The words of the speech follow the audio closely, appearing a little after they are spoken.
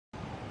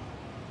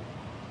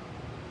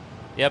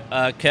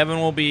Yep, Kevin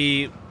will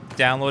be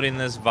downloading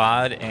this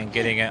VOD and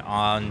getting it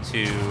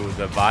onto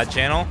the VOD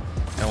channel,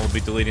 and we'll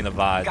be deleting the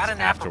VODs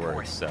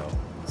afterwards. So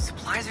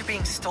supplies are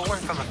being stolen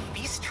from a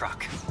feast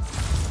truck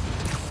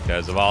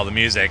because of all the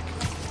music.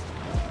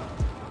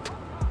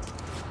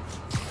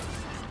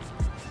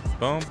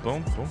 Boom,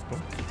 boom, boom,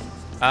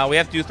 boom. We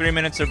have to do 3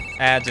 minutes of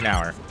ads an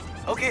hour.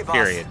 Okay, boss.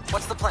 Period.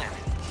 What's the plan?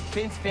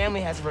 Finn's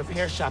family has a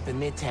repair shop in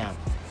Midtown.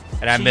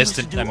 And I missed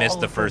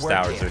the first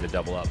hour, so to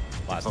double up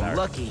last hour.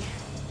 Lucky,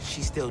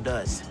 she still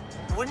does.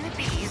 Wouldn't it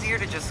be easier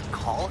to just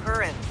call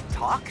her and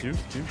talk?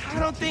 I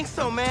don't think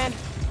so, man.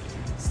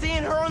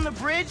 Seeing her on the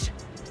bridge,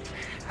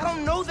 I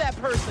don't know that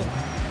person.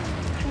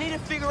 I need to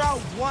figure out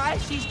why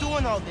she's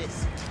doing all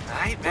this. All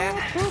right,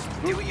 man.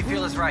 Do what you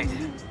feel is right.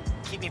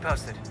 Keep me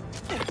posted.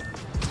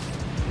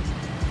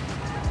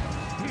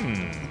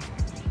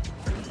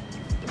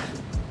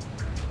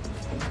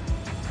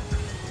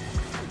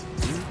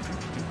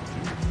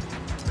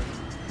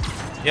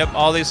 Yep,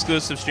 all the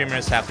exclusive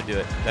streamers have to do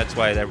it. That's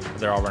why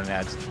they're all running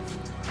ads.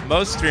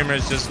 Most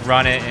streamers just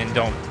run it and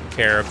don't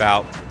care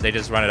about. They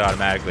just run it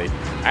automatically.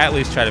 I at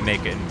least try to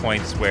make it in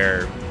points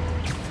where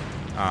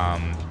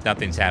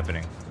nothing's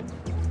happening,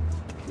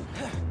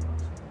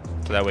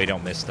 so that way you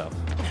don't miss stuff.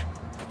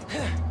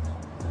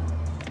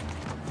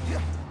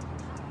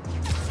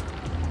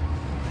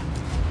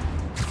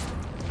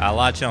 A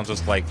lot of channels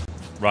just like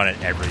run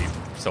it every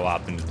so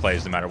often. It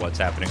plays no matter what's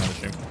happening on the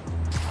stream.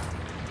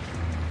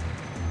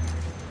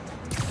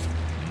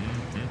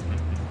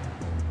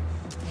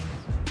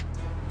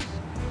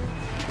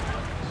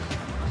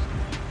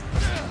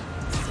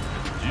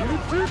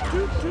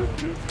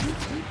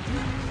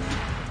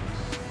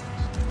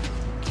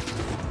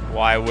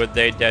 Why would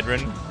they,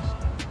 Dedrin?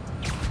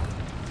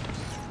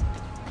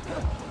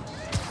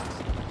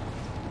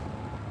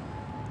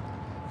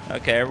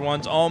 Okay,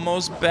 everyone's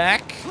almost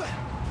back.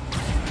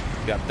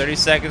 We got 30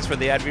 seconds for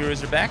the ad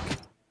viewers are back.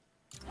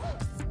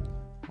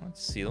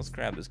 Let's see, let's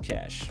grab this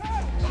cash.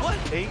 What?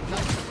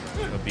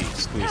 It'll be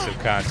exclusive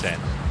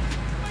content.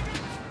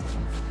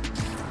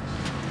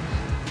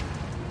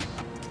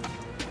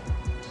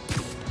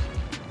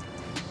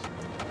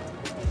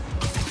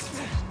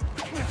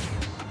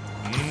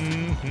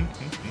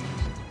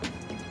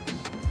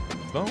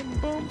 Boom,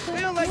 boom, boom.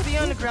 Feel like the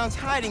underground's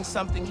hiding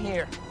something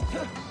here.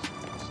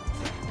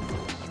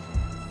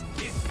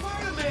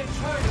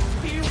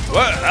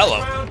 What? Hello.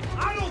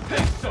 I don't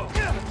think so.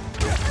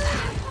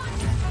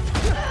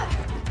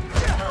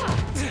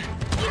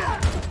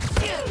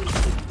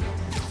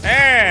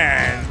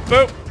 And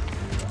boop.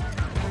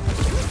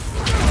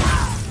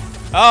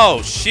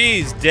 Oh,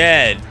 she's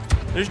dead.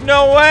 There's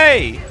no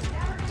way.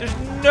 There's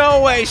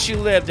no way she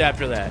lived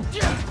after that.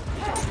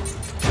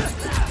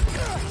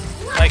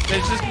 Like,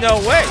 there's just no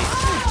way.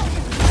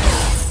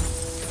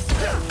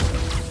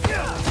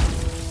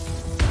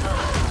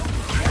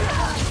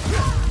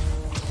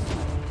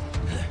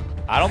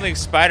 I don't think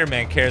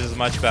Spider-Man cares as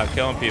much about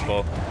killing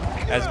people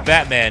as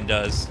Batman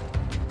does.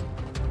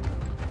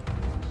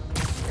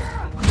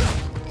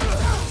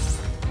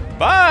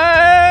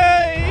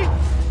 Bye!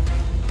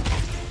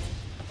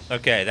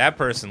 Okay, that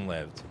person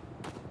lived.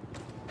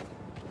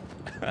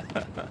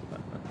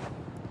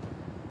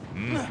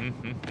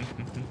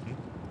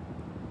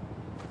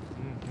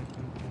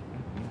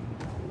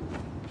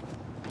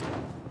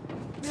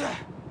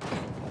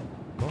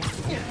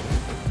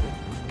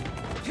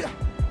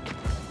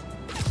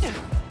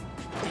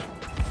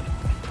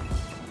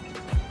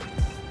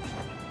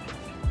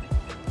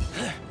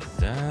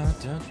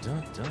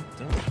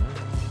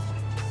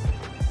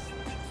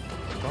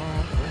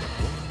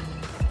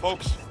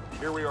 Folks,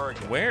 here we are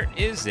again. Where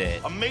is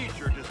it? A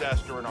major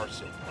disaster in our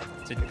city.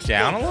 Is it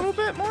down a little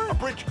bit more? A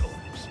bridge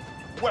collapse.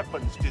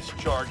 Weapons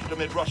discharged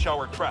amid rush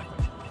hour traffic.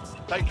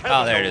 Thank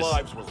Oh, there heaven it no is.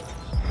 lives were lost.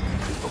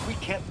 But we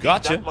can't be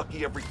Gotcha. that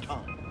lucky every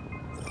time.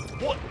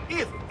 What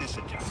if this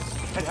attack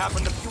had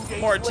happened a few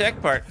days More later,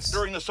 tech parts.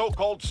 during the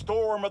so-called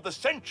storm of the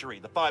century?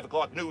 The 5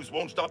 o'clock news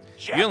won't stop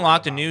jabbing You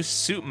unlocked a about. new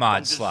suit mod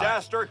From slot.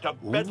 disaster to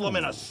bedlam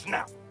in a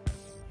snap.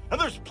 And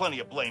there's plenty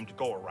of blame to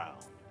go around,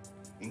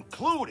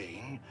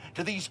 including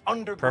to these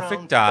underground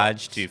Perfect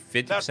dodge thugs. to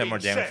 50% That more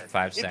being damage said, for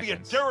 5 it'd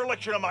seconds. be a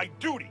dereliction of my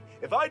duty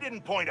if I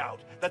didn't point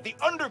out that the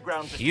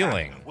underground's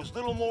Healing. attack was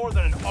little more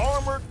than an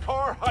armored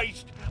car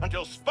heist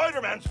until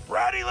Spider-Man's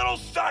bratty little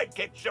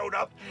sidekick showed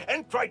up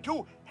and tried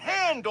to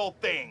handle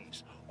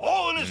things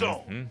all on his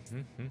own.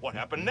 What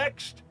happened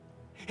next?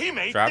 He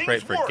made Drop things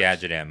rate for worse.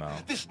 gadget ammo.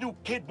 This new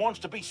kid wants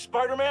to be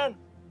Spider-Man?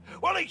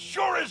 Well, he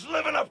sure is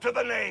living up to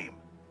the name.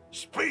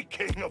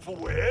 Speaking of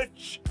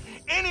which,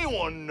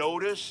 anyone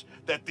notice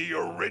that the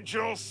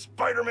original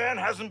Spider-Man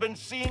hasn't been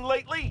seen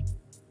lately?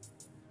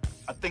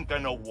 I think I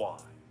know why.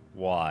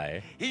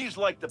 Why? He's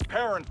like the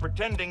parent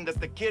pretending that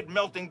the kid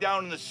melting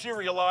down in the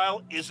cereal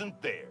aisle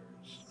isn't theirs.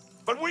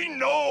 But we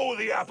know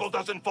the apple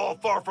doesn't fall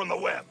far from the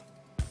web.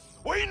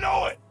 We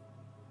know it.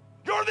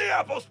 You're the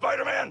apple,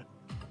 Spider-Man.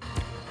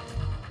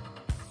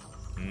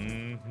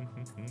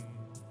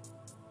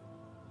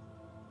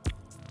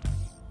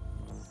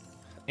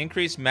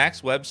 Increase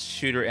max web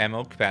shooter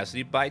ammo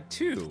capacity by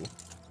 2.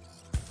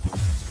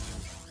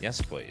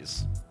 Yes,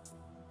 please.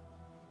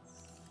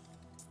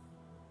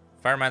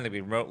 Fire mine to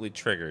be remotely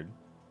triggered.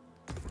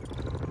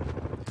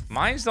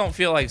 Mines don't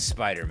feel like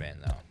Spider-Man,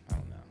 though. I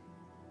don't know.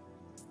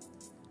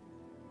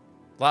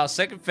 Allow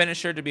second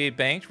finisher to be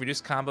banked.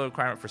 Reduce combo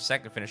requirement for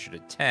second finisher to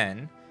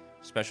 10.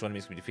 Special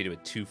enemies can be defeated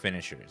with 2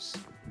 finishers.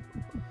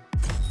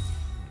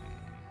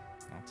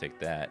 I'll take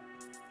that.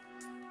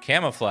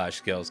 Camouflage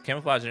skills.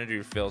 Camouflage energy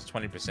refills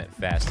 20%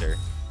 faster.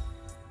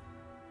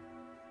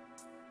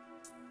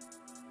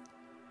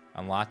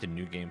 Unlocked in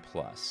New Game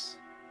Plus.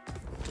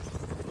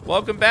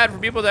 Welcome back for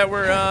people that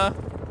were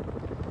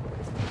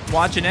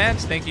watching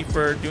ads. Thank you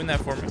for doing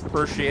that for me.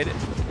 Appreciate it.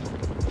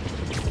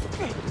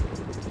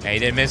 Hey, you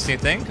didn't miss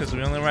anything because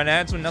we only run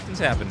ads when nothing's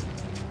happened.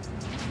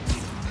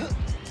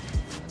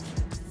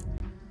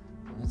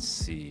 Let's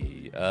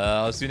see.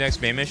 Let's do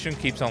next main mission.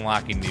 Keeps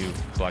unlocking new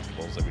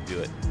collectibles every do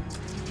it.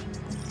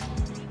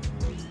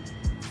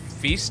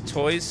 Feast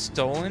toys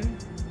stolen?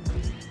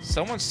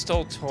 Someone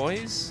stole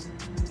toys?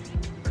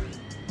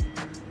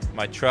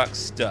 My truck's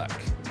stuck.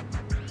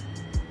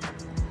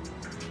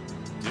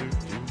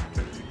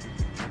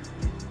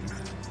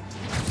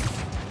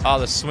 Oh,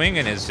 the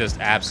swinging is just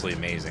absolutely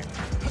amazing.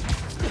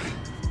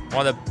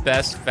 One of the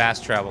best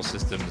fast travel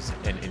systems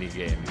in any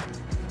game.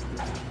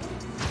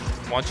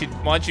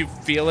 Once you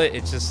feel it,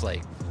 it's just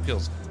like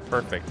feels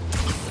perfect.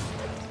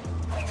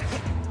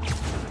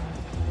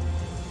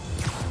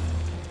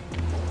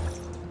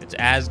 It's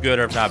as good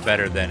or if not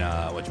better than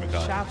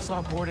whatchamacallit. Shop's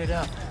all boarded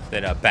up.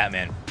 Than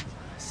Batman.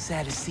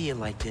 Sad to see it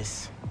like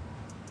this.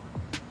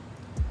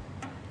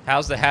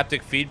 How's the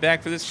haptic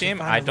feedback for this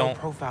game? I don't.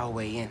 Profile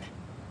way in.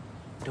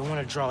 Don't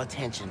want to draw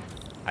attention.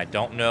 I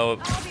don't know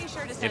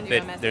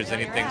if there's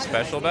anything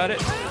special about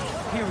it.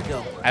 Here we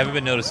go. I haven't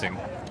been noticing.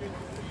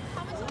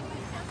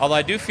 Although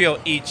I do feel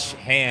each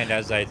hand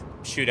as I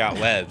shoot out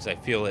webs, I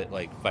feel it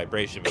like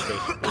vibration.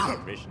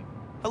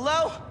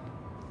 Hello?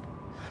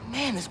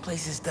 Man, this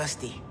place is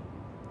dusty.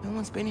 No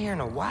one's been here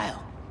in a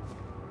while.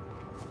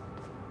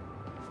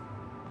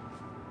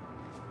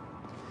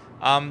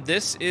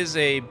 This is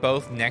a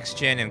both next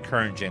gen and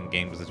current gen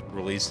game because it's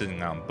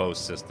releasing on both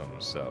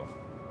systems, so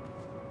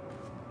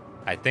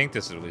I think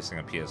this is releasing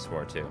on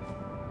PS4 too.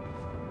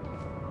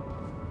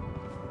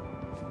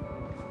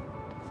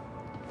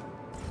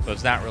 So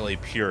it's not really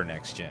pure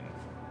next gen.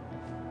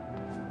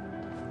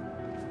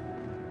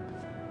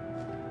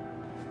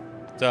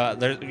 So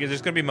there's going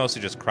to be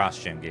mostly just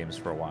cross-gen games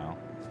for a while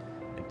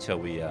until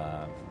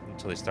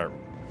they start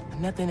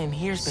nothing in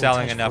here's been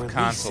selling touched enough for at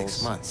consoles. least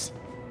 6 months.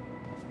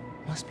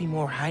 Must be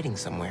more hiding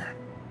somewhere.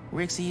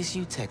 Rick's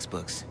ESU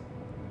textbooks.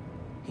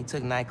 He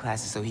took night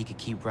classes so he could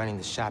keep running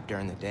the shop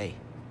during the day.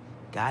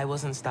 Guy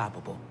was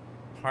unstoppable.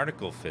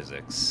 Particle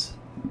physics.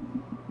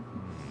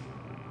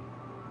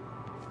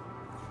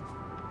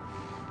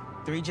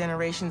 3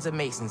 generations of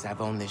Masons have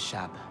owned this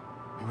shop.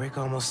 Rick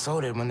almost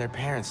sold it when their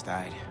parents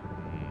died.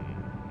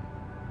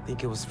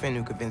 Think it was Finn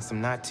who convinced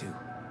him not to.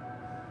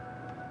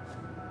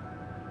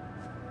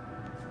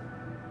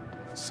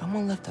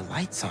 Someone left the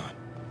lights on.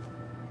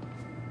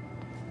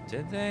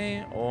 Did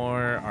they?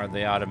 Or are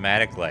they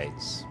automatic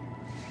lights?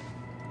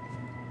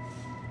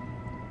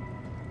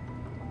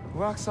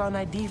 Roxxon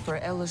ID for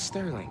Ella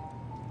Sterling.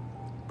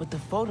 But the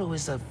photo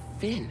is of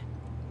Finn.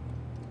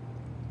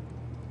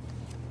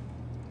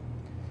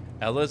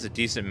 Ella's a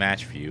decent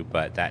match for you,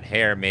 but that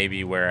hair,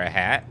 maybe wear a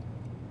hat?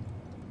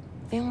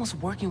 Finn was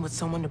working with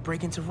someone to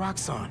break into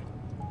Roxxon.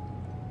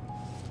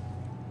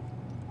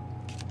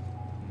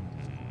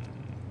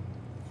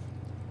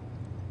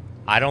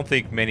 I don't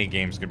think many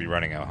games could be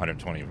running at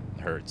 120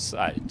 hertz.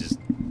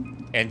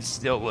 And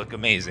still look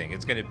amazing.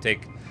 It's going to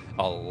take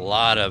a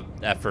lot of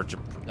effort to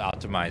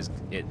optimize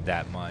it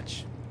that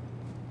much.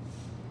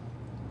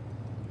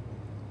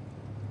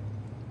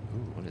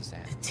 Ooh, what is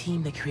that? The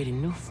team that created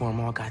Nuform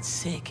all got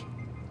sick.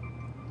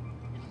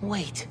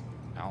 Wait.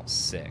 Out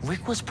sick.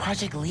 Rick was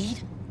project lead?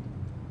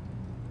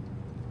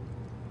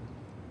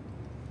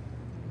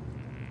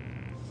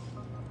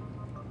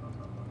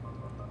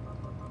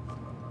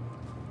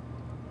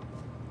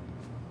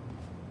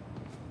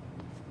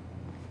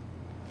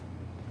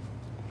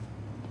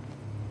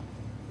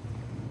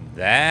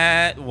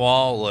 That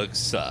wall looks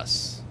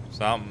sus.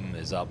 Something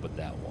is up with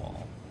that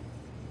wall.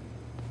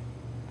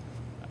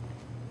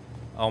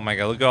 Oh my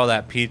god, look at all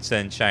that pizza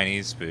and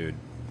Chinese food.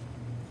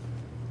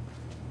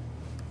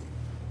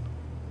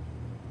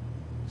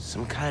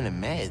 Some kind of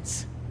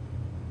meds.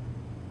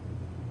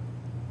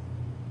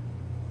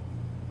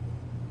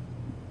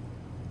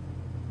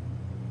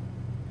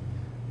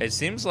 It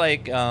seems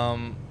like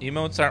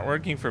emotes aren't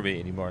working for me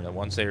anymore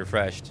once they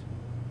refreshed.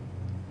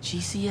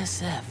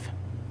 GCSF.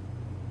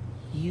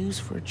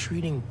 Used for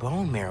treating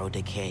bone marrow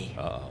decay.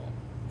 Uh-oh.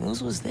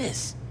 Whose was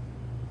this?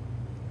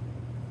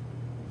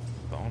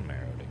 Bone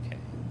marrow decay.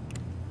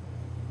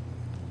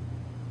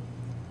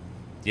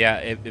 Yeah,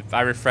 if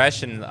I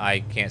refresh and I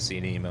can't see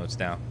any emotes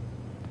now.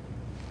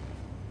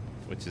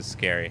 Which is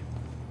scary.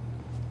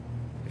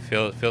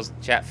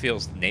 Chat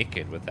feels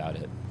naked without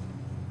it.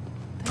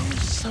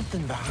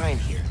 something behind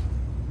here.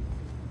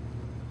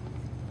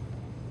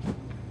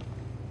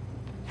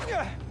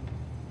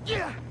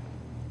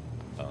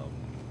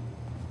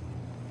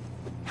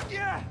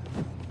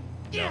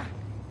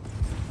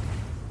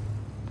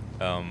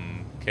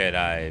 Could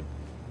I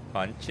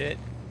punch it?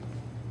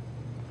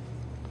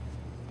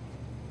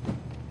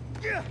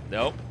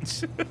 Nope.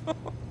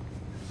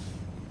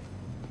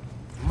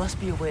 Must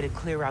be a way to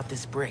clear out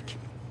this brick.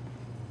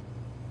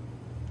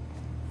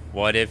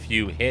 What if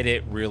you hit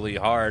it really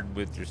hard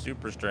with your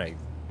super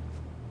strength?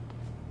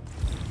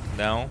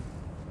 No?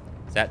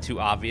 Is that too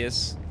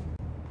obvious?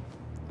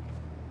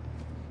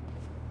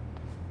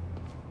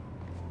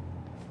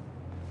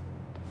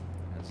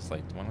 It's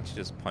like, why don't you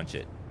just punch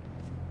it?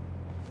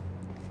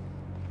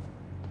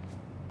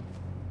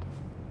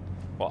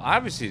 Well,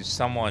 obviously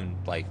someone,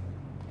 like,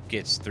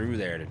 gets through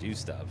there to do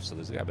stuff, so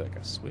there's gotta be, like,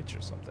 a switch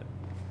or something.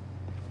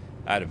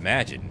 I'd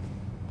imagine.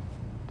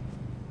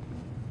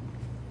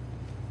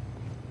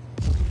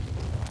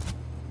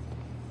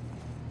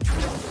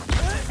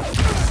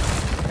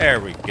 There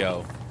we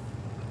go.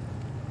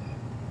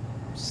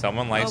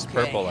 Someone likes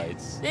purple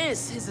lights.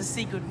 This is a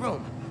secret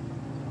room.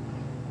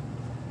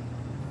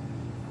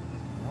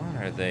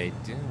 What are they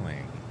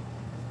doing?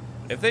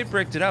 If they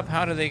bricked it up,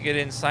 how do they get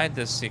inside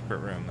this secret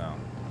room, though?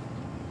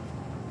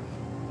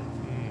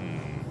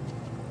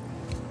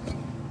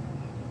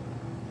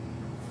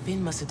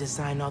 Finn must have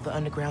designed all the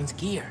underground's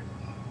gear.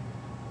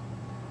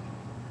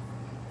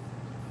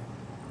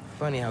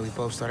 Funny how we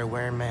both started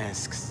wearing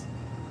masks.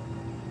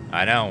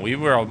 I know, we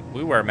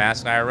wear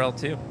masks IRL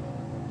too.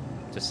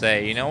 To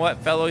say, you know what,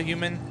 fellow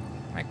human?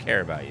 I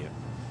care about you.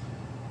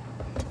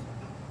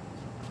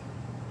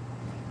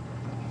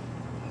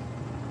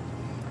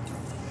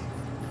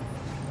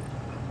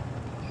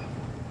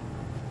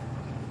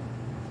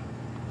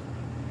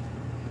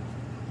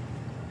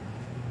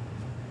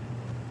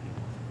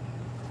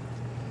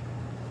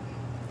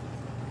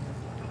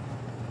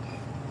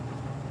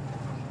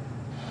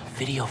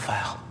 Video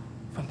file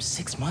from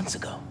 6 months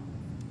ago.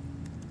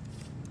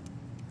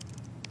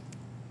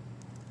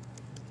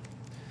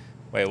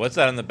 Wait, what's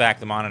that on the back of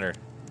the monitor?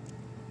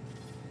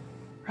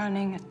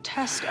 Running a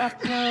test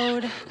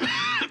upload.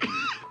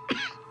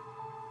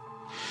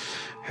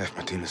 Half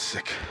my team is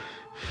sick.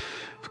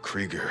 But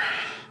Krieger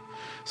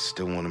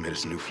still want him in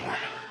his new form.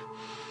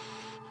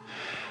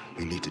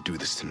 We need to do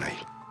this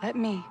tonight. Let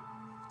me.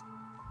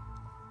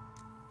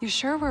 You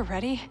sure we're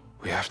ready?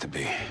 We have to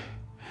be.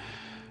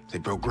 They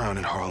broke ground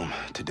in Harlem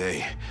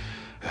today,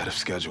 ahead of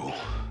schedule.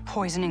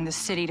 Poisoning the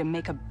city to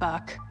make a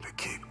buck. They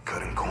keep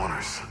cutting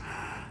corners,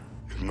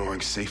 ignoring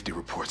safety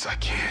reports. I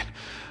can't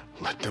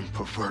let them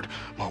pervert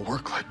my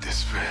work like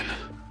this, Finn.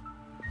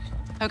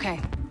 Okay,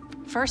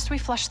 first we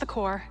flush the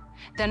core,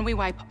 then we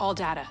wipe all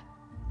data.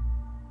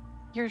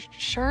 You're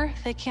sure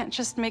they can't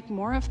just make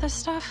more of this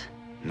stuff?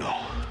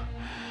 No.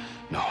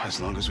 No,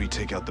 as long as we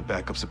take out the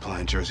backup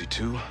supply in Jersey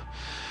too.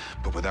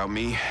 But without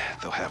me,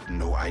 they'll have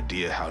no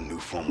idea how new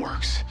form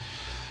works.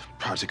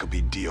 Project will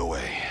be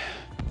DOA.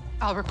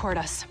 I'll record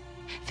us.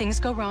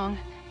 Things go wrong,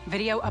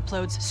 video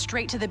uploads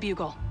straight to the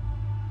Bugle.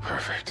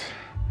 Perfect.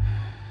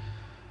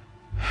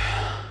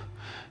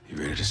 You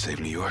ready to save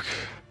New York?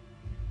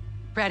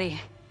 Ready.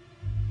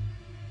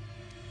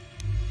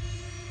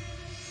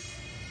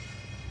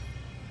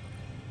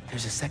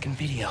 There's a second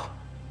video.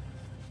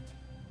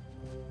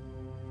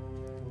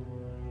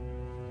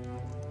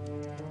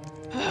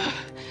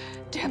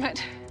 Damn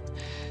it.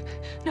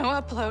 No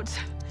uploads.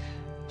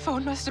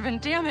 Phone must have been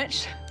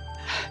damaged.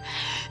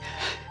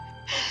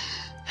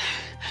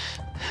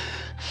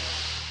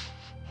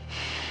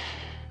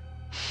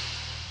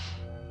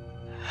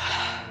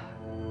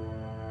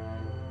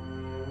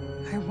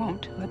 I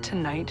won't let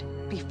tonight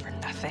be for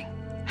nothing.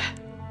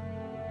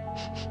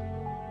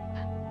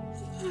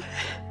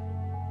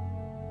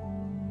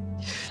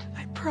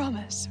 I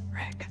promise,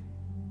 Rick.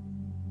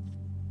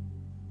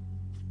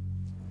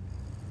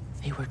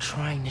 They were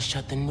trying to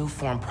shut the New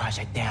Form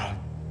project down.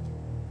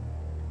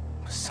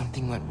 But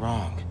something went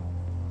wrong.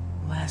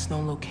 Last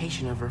known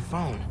location of her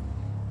phone.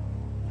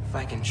 If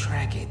I can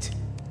track it.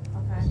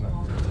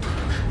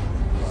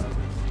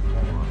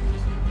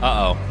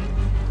 Uh-oh.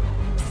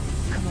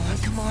 Come on,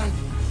 come on.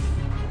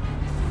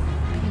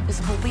 Be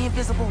invisible, be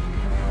invisible.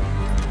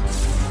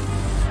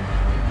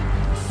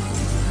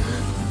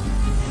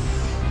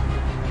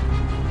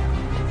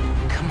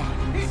 Come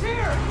on. He's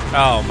here!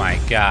 Oh my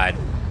god.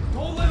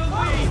 Don't let him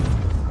leave!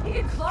 He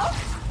get close?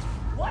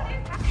 What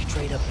is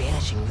Straight up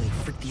banishing really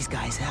freaked these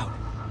guys out.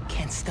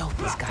 Can't stealth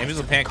these guys.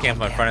 Invisible till pan they cams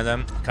calm in front of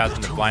down. them, causing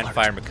them to Too blind alert.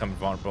 fire and become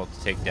vulnerable to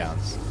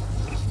takedowns.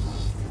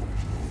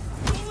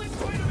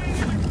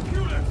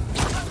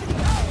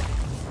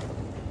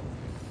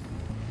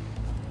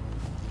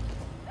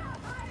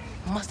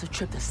 Must have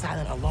tripped a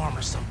silent alarm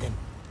or something.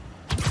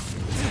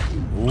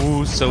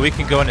 Ooh, so we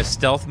can go into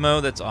stealth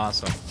mode? That's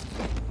awesome.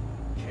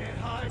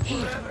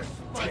 Here,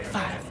 take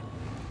 5.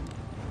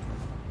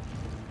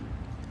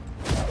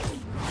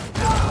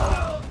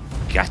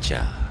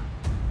 Gotcha.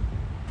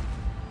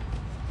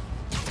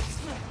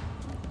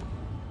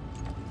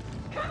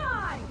 Come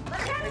on!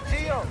 Let's have it!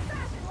 Hey, Tio!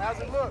 How's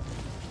it look?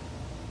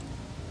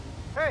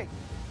 Hey.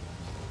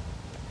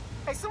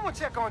 Hey, someone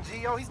check on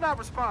Gio. He's not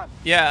responding.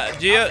 Yeah,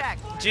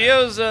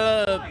 Gio's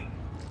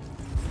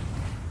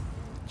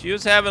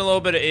having a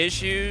little bit of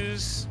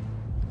issues.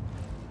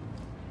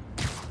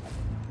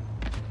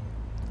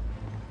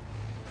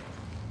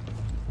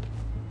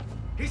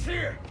 He's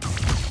here.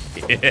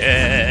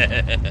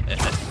 Yeah.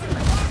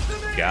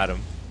 Got him.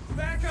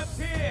 Backup's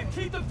here.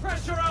 Keep the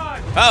pressure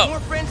on. Oh. More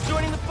friends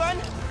joining the fun?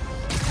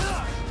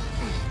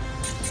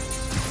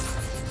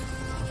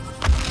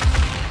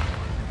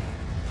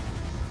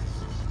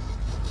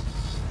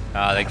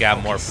 They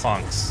got more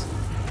punks.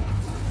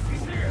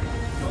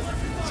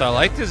 So I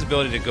like his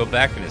ability to go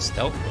back in his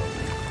stealth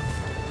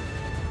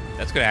mode.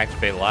 That's going to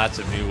activate lots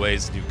of new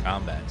ways to do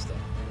combat and stuff.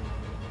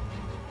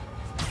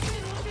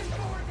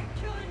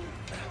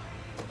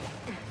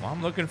 Well,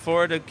 I'm looking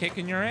forward to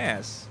kicking your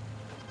ass.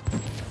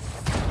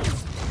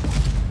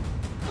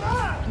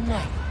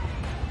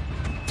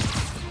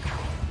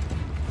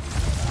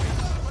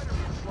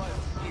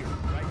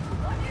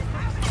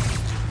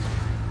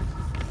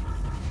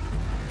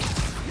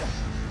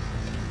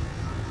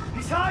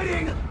 He's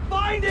hiding.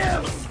 Find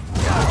him.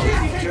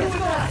 Spider-Man.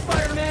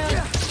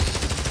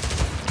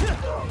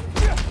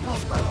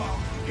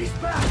 He's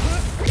back.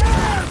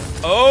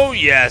 Oh,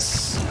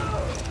 yes.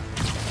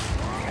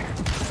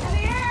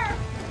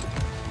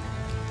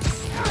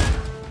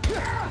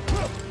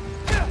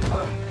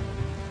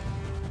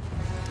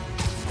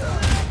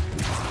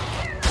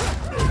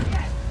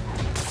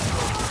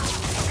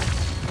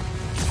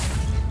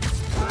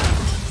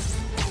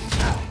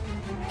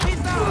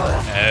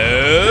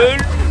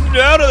 And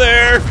out of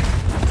there.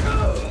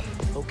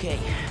 Okay,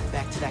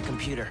 back to that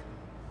computer.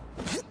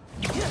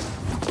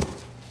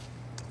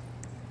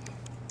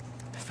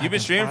 You've been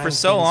streaming for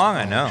so long,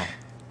 I know.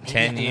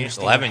 10 years,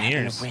 11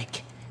 years.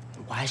 Rick,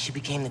 why she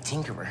became the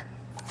Tinkerer.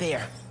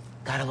 There,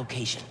 got a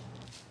location.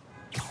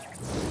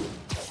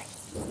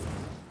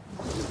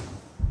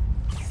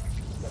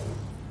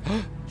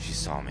 She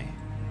saw me.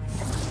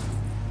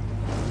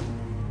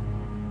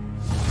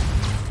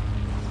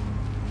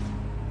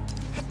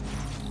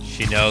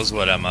 She knows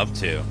what I'm up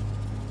to.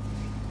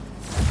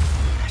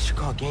 I should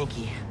call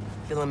Genki.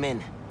 Fill him in.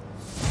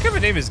 What kind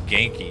of name is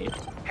Genki?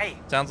 Hey.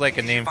 Sounds like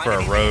a name find for a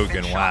anything rogue in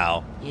in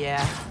shop? WoW.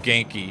 Yeah,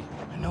 Genki.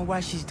 I know why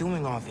she's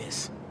doing all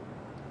this.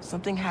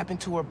 Something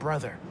happened to her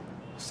brother.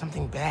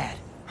 Something bad.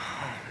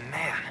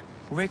 Man.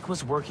 Rick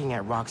was working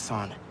at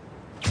Roxxon.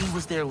 He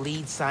was their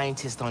lead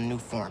scientist on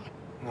Nuform.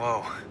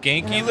 Whoa.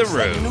 Genki And it looks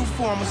like LaRue.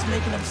 Nuform was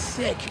making him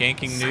sick.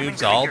 Ganking Simon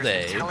noobs all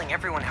Krieger's been day. telling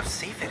everyone how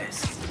safe it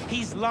is.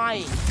 He's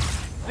lying.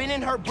 Finn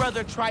and her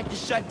brother tried to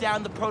shut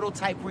down the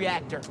prototype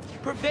reactor,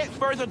 prevent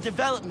further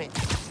development.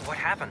 What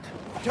happened?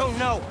 Don't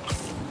know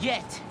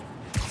yet.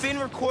 Finn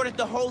recorded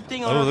the whole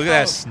thing on Oh, her look at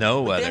that phone,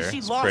 snow but weather. Then she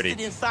It's lost pretty. it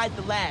inside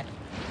the lab.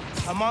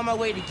 I'm on my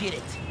way to get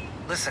it.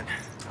 Listen,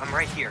 I'm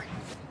right here.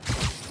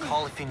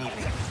 Call if you need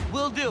me.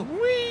 Will do.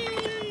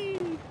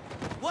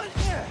 What?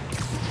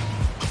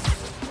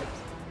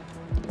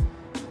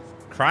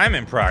 Crime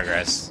in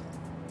progress.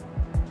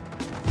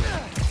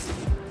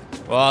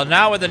 Well,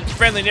 now with the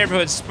friendly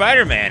neighborhood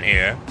Spider-Man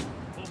here.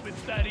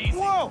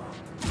 Whoa!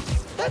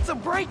 That's a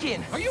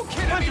break-in. Are you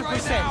kidding me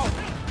right now?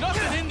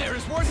 Nothing in there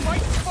is worth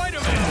fighting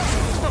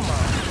Spider-Man. Come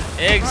on.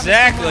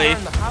 Exactly.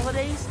 Around the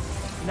holidays?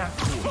 Not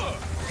cool.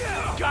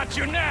 Got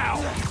you now.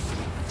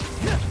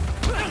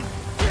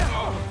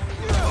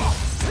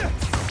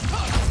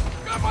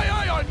 Got my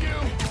eye on you.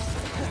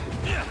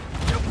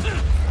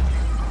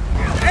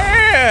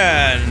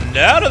 And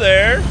out of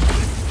there.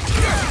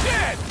 You're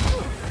dead.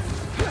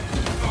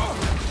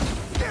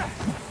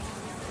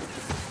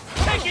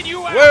 Taking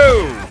you out.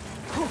 Whoa.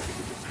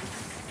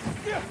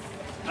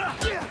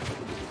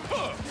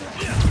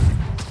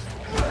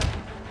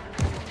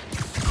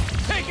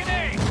 Taking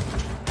aim.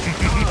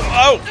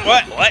 Oh,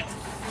 what? What?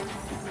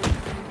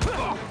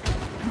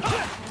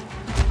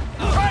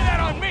 Try that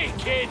on me,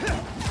 kid.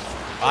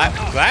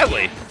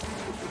 Gladly.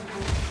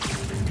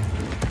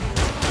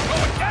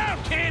 Going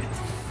down, kid.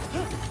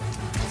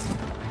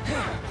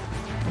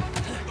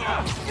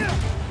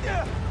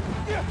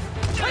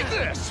 Take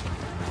this.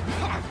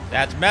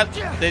 That's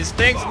these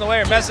things in the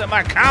way are messing up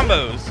my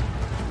combos.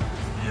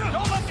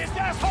 Don't let this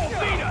asshole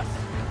beat us.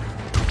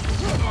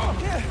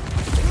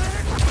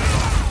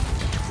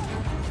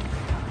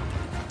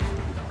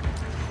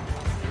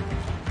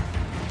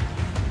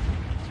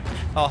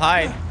 Oh,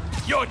 hi.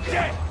 You're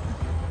dead.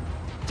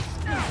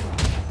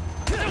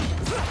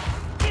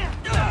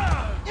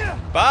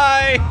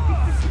 Bye.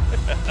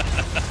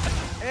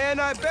 And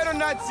I better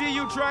not see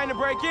you trying to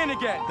break in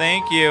again.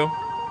 Thank you.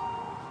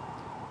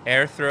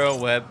 Air throw,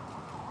 web.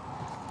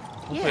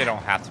 Hopefully I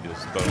don't have to do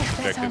this bonus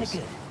That sounded objectives.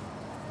 good.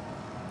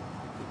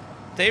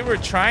 They were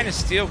trying to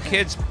steal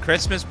kids'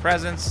 Christmas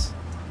presents.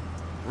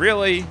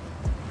 Really?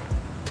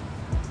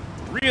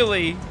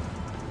 Really?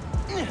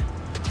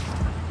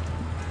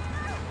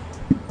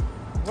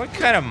 What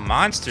kind of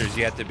monsters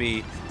you have to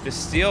be to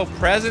steal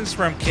presents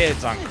from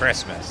kids on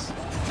Christmas?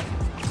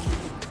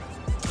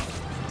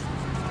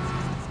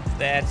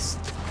 That's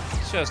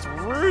Just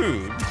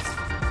rude.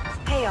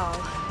 Hey all,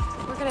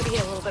 we're gonna be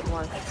a little bit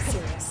more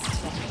serious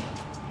today.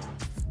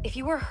 If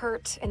you were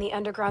hurt in the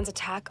Underground's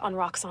attack on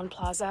Roxxon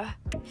Plaza,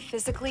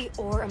 physically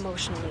or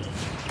emotionally,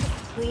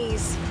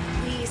 please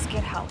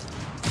get help.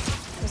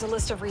 There's a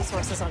list of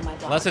resources on my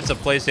blog. Unless it's a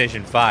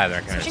PlayStation 5,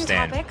 they're gonna Switching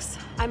understand. topics,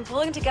 I'm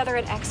pulling together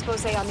an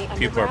expose on the Underground.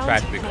 People are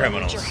practically and I need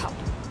criminals. your help.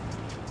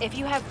 If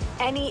you have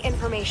any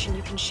information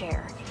you can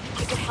share,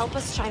 it could help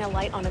us shine a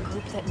light on a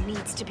group that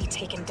needs to be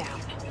taken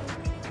down.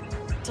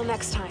 Till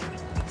next time,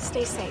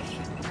 stay safe.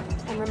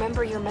 And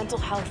remember, your mental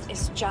health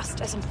is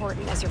just as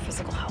important as your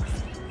physical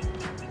health.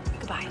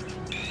 Goodbye.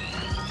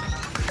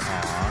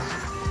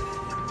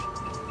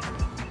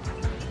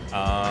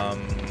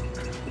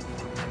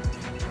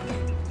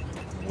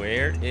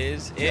 Where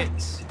is it?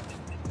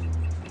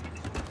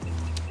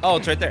 Oh,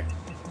 it's right there.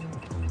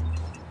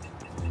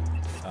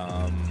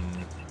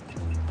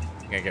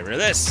 Gotta get rid of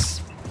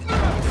this.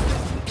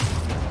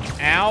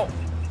 Ow.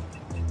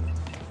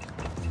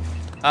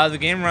 The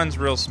game runs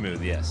real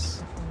smooth,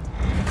 yes.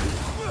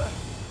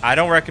 I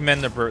don't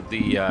recommend the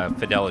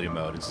fidelity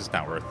mode. It's just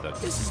not worth the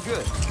This is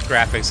good.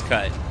 graphics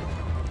cut.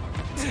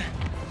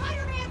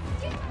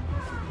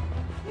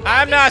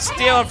 I'm not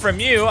stealing from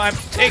you. I'm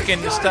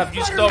taking the stuff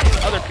you stole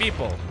from other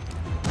people.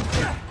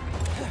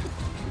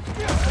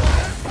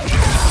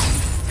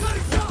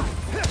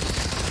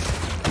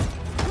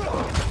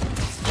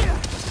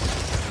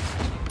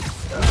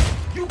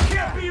 You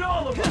can't beat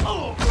all of them!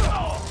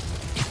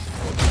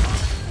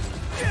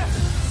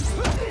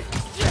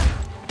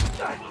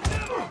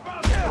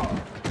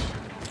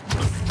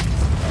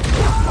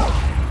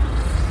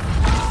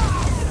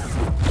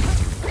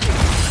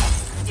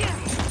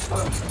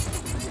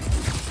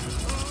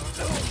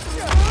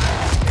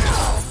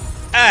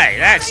 Hey,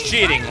 that's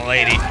cheating,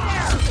 lady.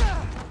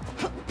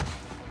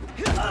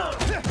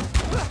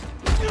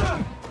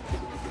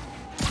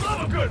 Love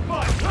a good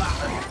fight!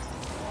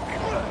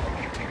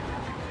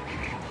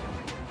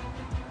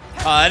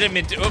 I didn't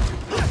mean to.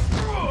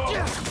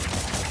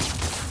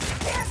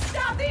 Can't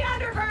stop the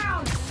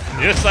Underground!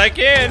 Yes, I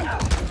can.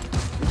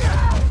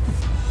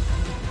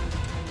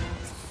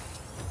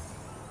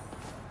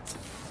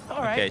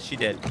 All right. Okay, she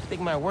did. I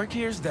think my work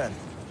here is done.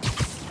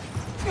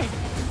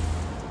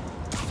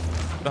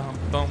 Bum,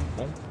 bum,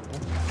 bum,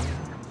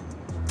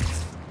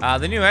 bum.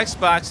 The new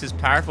Xbox is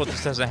powerful,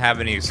 just doesn't have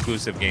any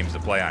exclusive games to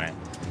play on it.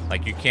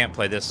 Like, you can't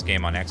play this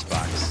game on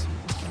Xbox.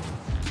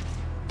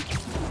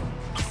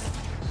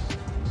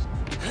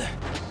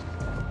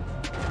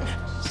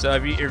 So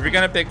if you're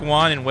gonna pick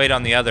one and wait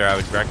on the other, I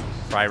would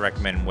probably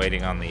recommend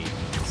waiting on the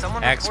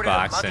Someone reported a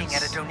Xbox, mugging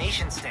since at a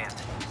donation stand.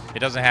 it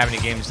doesn't have any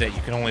games that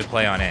you can only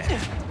play on it.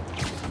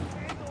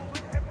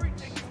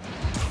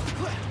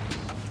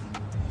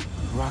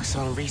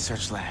 Roxxon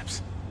Research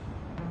Labs.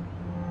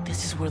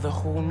 This is where the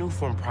whole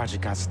Newform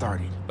project got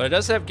started. But it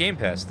does have Game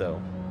Pass,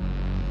 though,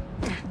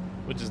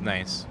 which is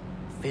nice.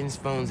 Finn's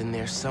phone's in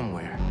there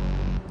somewhere.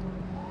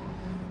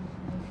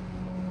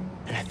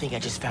 And I think I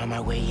just found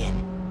my way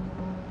in.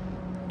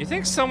 You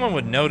think someone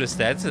would notice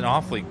that? It's an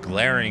awfully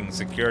glaring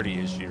security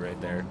issue right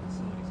there.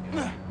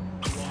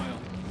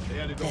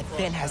 That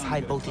Finn has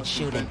high voltage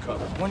shielding.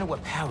 Wonder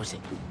what powers it.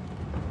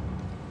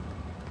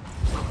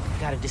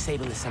 Gotta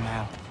disable it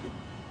somehow.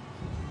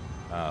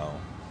 Oh.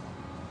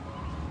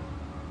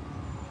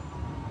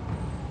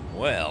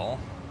 Well.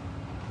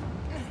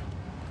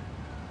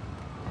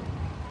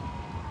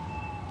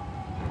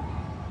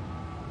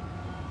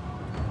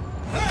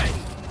 Hey!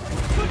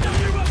 Put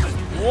down your weapon!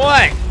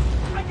 What?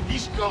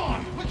 He's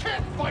gone! We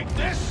can't fight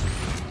this!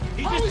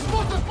 How are we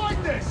supposed to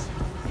fight this?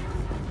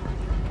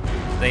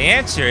 The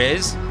answer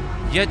is,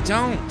 you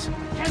don't.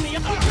 Can the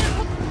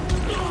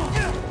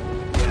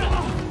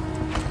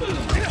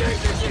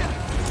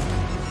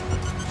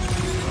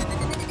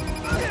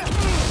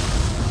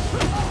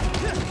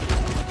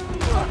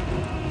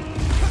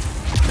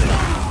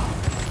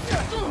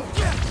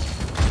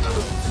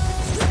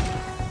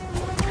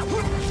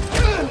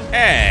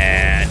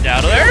And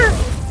out of there.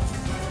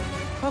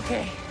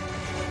 Okay.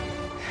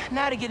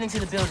 Now to get into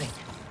the building.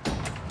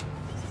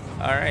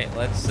 All right,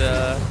 let's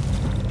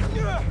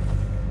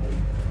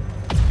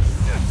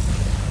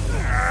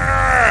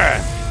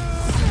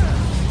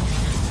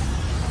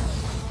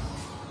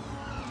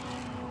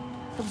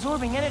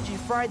Absorbing energy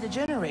fried the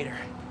generator.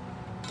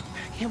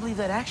 Can't believe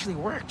that actually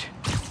worked.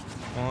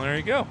 Well, there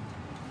you go.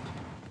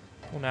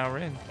 Well, now we're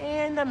in.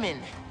 And I'm in.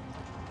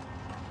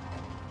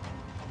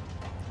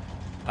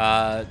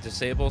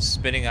 Disable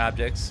spinning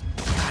objects.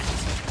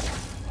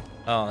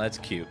 Oh, that's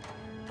cute.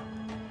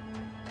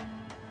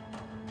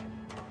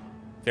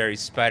 Very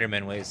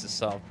Spider-Man ways to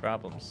solve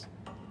problems.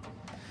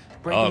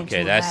 Breaking Okay,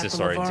 into a that's lab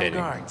full of disorientating.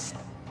 avant-gardes.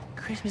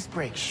 Christmas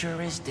break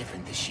sure is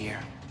different this year.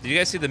 Did you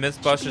guys see the Should be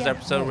Mythbusters at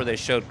episode home, where they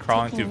showed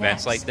crawling through taking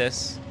vents naps, like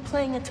this?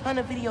 Playing a ton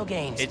of video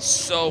games. It's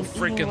so and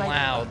eating freaking like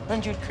loud.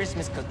 100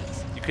 Christmas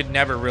cookies. You could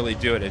never really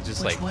do it. It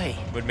just Which like way?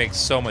 would make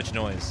so much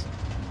noise.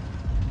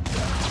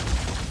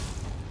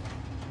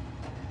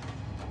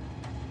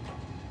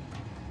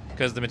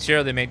 Because the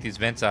material they make these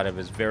vents out of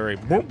is very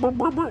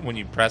when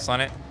you press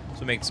on it, so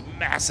So it makes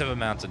massive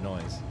amounts of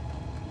noise.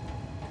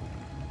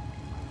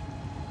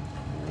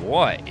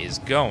 What is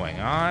going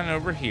on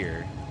over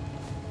here?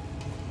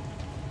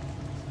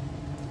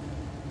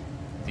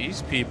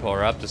 These people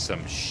are up to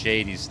some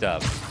shady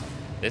stuff.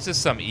 This is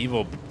some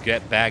evil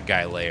bad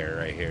guy lair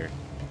right here.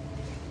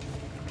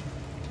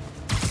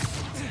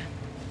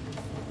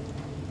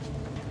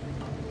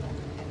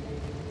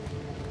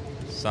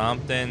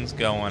 Something's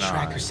going on.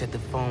 Tracker said the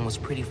phone was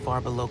pretty far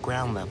below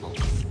ground level.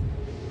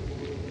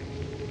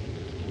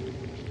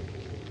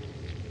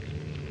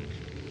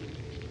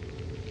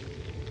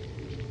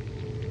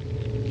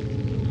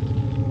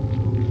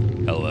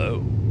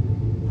 Hello.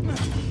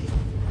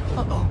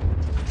 Uh-oh.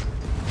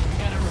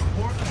 Get a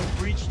report of a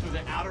breach through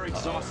the outer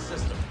exhaust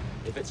system.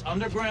 If it's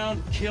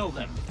underground, kill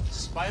them.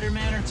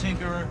 Spider-Man or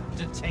Tinkerer,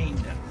 detain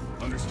them.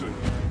 Understood.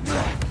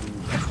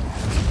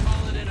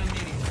 Call it in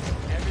immediately.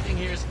 Everything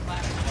here is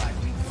classified.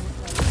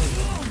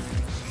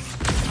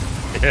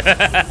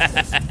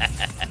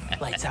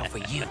 Lights out for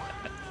you.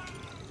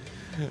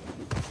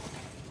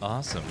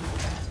 Awesome.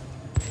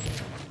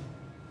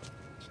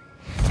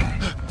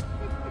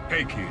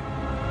 Hey, kid.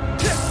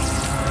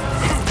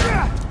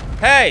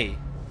 Hey!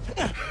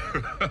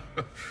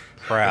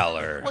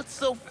 Prowler. What's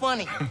so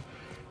funny?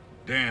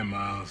 Damn,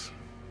 Miles.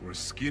 We're a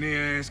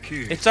skinny-ass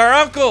kid. It's our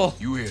uncle!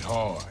 You hit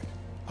hard.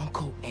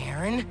 Uncle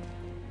Aaron?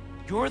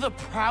 You're the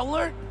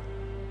Prowler?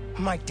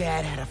 My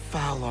dad had a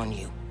foul on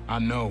you. I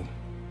know.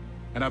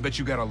 And I bet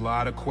you got a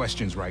lot of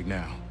questions right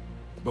now.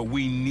 But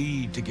we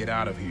need to get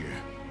out of here.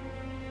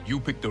 You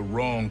picked the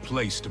wrong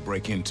place to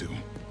break into.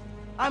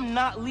 I'm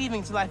not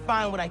leaving till I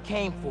find what I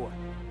came for.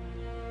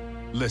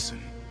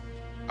 Listen,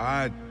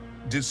 I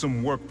did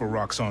some work for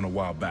Roxxon a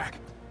while back.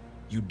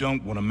 You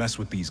don't want to mess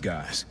with these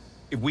guys.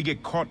 If we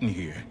get caught in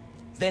here...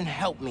 Then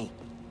help me.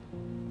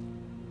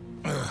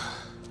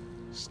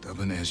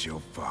 Stubborn as your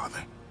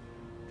father.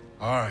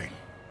 All right,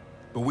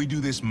 but we do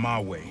this my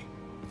way.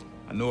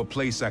 I know a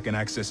place I can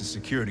access a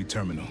security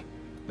terminal.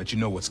 Let you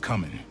know what's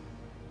coming.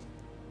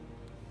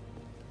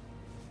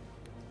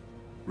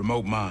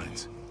 Remote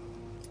mines.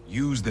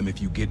 Use them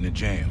if you get in a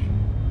jam.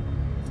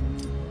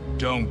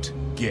 Don't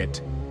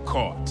get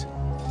caught.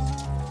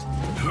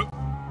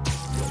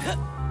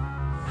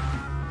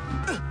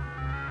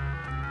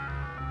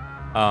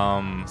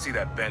 See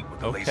that vent with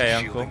the laser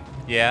Okay, shielding? Uncle.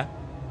 Yeah.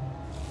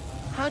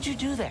 How'd you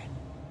do that?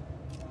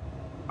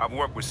 I've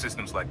worked with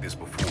systems like this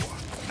before.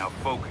 Now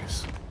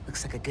focus.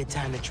 Looks like a good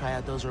time to try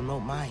out those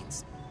remote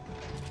mines.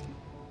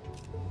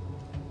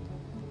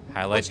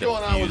 Highlight What's the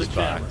going on with fuse the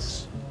box.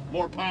 cameras?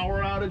 More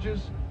power outages?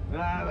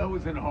 Nah, that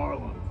was in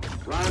Harlem.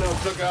 Rhino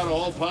took out a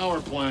whole power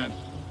plant.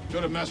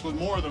 Could have messed with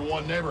more than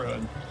one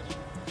neighborhood.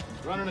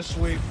 Running a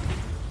sweep.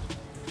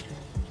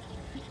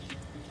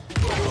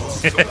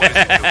 So what is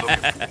it you're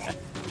looking for?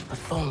 A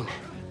phone.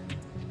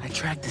 I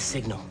tracked the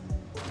signal.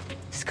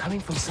 It's coming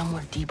from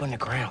somewhere deep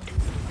underground.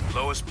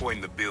 Lowest point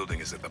in the building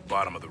is at the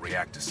bottom of the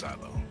reactor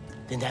silo.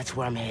 Then that's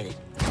where I'm headed.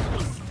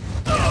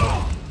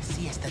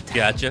 See, it's the time.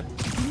 Gotcha.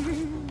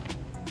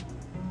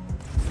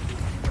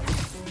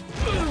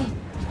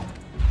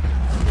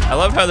 I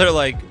love how they're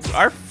like,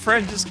 our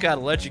friend just got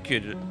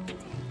electrocuted.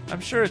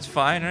 I'm sure it's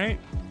fine, right?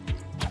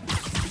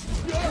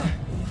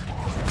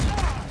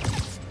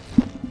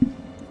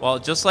 Well,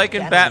 just like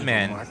in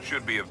Batman,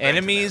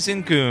 enemies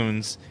and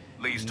goons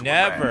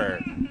never,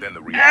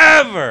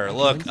 ever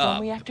look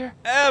up.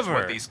 Ever.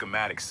 What these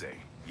schematics say.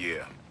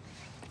 Yeah.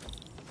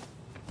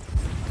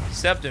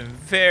 Except in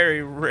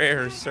very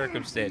rare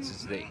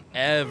circumstances, they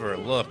ever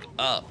look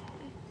up.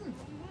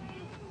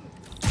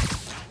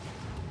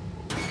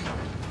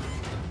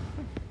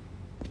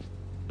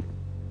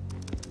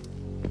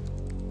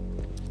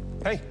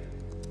 Hey,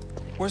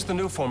 where's the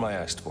new form I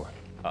asked for?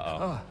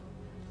 Uh-oh.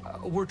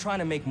 We're trying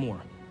to make more,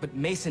 but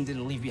Mason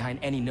didn't leave behind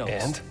any notes.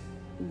 And?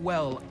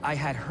 Well, I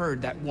had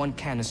heard that one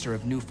canister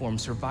of new form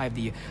survived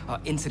the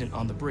incident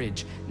on the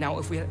bridge. Now,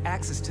 if we had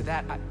access to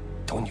that,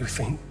 Don't you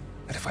think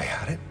that if I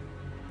had it,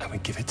 I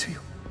would give it to you?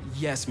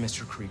 Yes,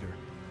 Mr. Krieger.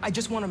 I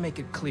just want to make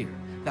it clear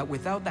that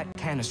without that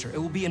canister, it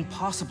will be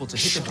impossible to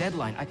hit the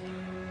deadline.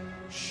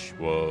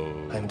 Whoa.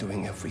 I'm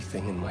doing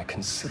everything in my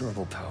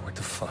considerable power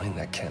to find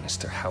that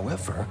canister.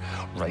 However,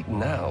 right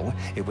now,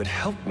 it would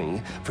help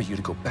me for you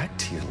to go back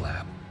to your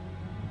lab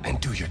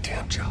and do your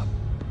damn job.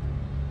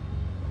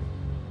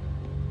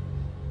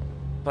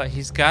 But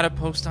he's got to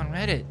post on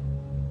Reddit.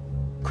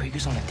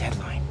 Krieger's on a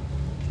deadline.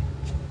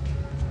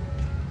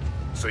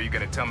 So you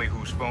gonna tell me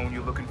whose phone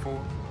you're looking for?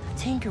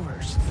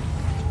 Tinkerers.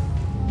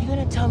 You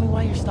gonna tell me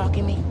why you're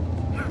stalking me?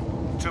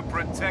 To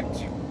protect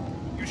you.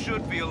 You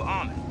should feel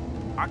honored.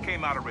 I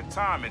came out of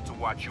retirement to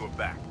watch your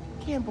back.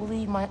 Can't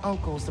believe my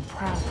uncle's the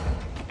Prowler.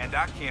 And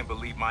I can't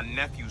believe my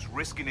nephew's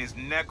risking his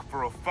neck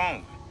for a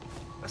phone.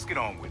 Let's get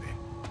on with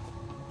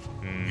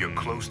it. You're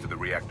close to the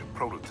reactor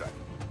prototype.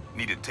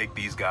 Need to take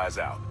these guys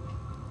out.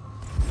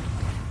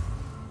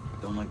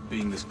 Don't like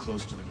being this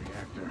close to the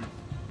reactor.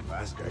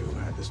 Last guy who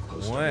had this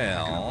poster.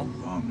 Well.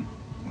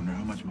 Wonder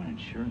how much my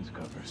insurance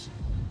covers.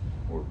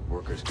 Or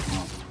workers'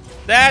 comp.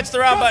 That's the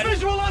wrong button.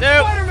 Visual on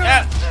Nope.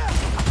 Spider-Man!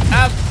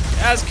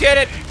 I was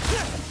kidding.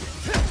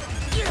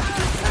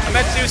 I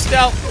meant to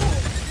stealth.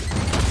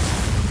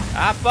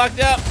 I fucked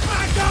up.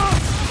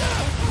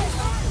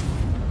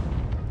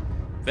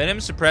 Venom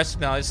suppressed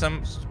technology.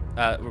 Some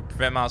will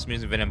prevent Miles from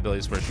using Venom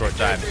abilities for a short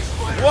time.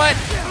 What?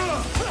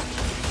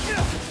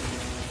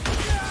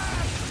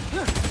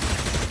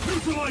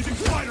 Neutralizing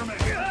Spider-Man.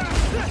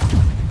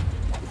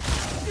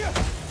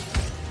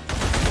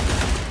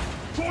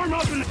 Form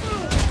up and.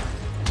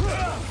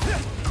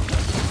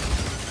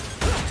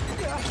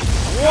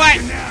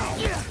 What? Now.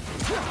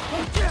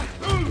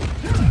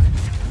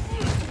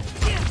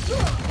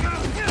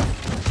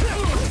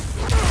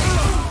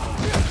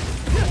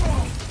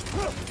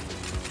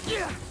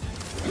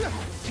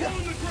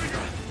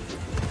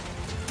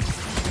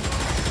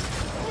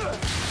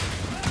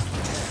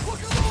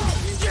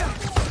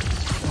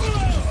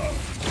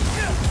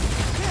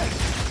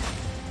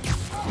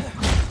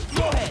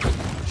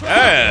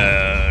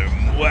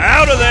 We're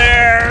out of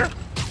there!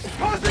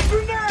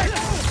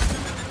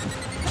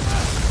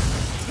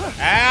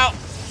 Out!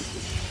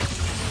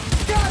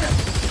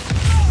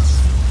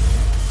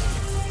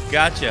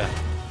 Gotcha.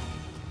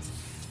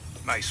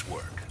 Nice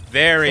work.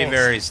 Very,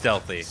 very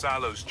stealthy.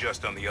 Silo's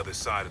just on the other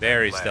side of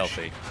Very that flash.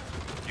 stealthy.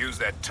 Use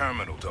that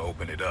terminal to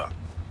open it up.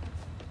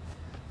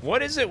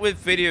 What is it with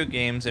video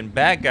games and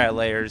bad guy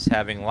layers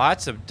having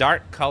lots of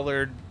dark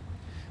colored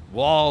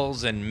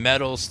walls and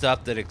metal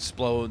stuff that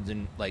explodes,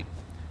 and like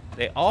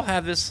they all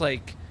have this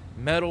like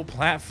metal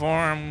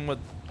platform with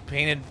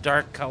painted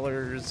dark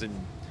colors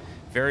and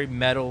very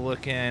metal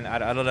looking. I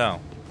don't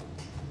know.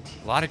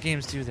 A lot of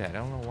games do that. I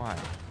don't know why.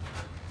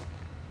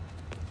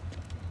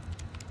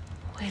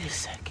 Wait a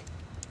sec.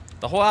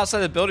 The whole outside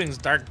of the building is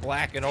dark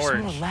black and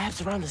orange. There's more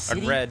labs around the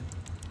city? And red.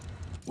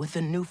 With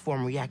a new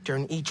form reactor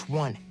in each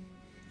one.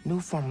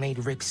 New form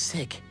made Rick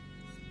sick.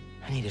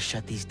 I need to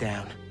shut these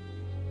down.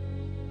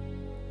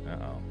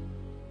 Uh-oh.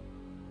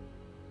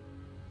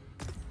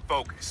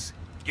 Focus.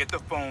 Get the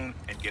phone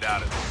and get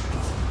out of there.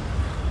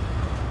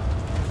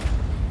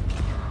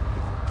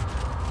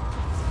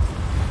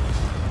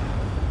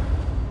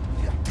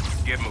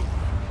 Get moving.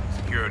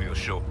 Security will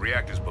show up.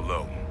 Reactors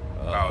below.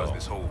 Powers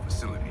this whole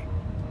facility.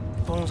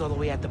 Phone's all the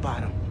way at the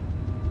bottom.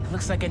 It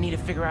looks like I need to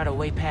figure out a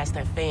way past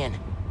that fan.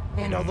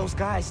 And all those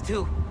guys,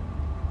 too.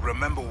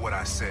 Remember what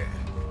I said.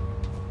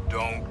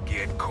 Don't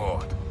get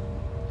caught.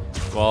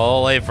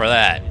 Well, late for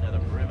that. Another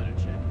perimeter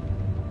check.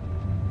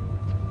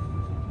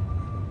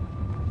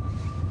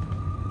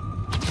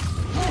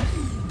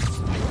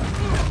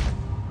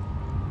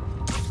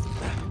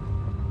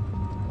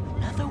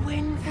 Another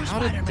win for How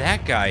Spider-Man. did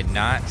that guy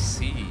not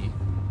see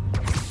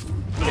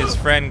his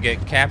friend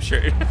get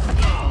captured?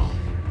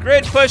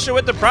 Grid Pusher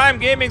with the Prime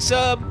Gaming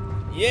sub.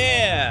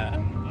 Yeah.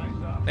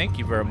 Thank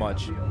you very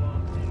much.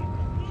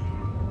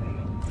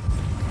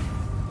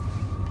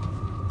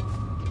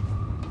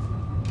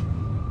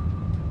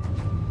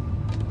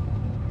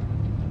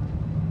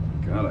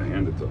 Gotta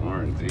hand it to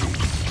R&D.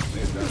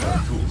 They've got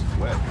our tools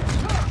wet.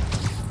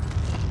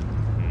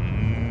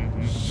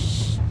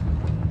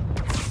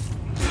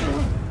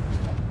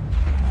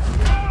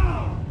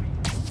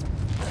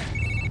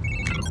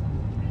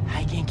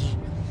 Hi, Genki.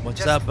 What's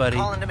Just up, buddy?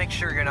 calling to make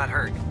sure you're not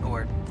hurt,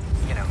 or,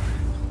 you know,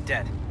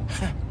 dead.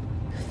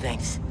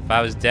 Thanks. If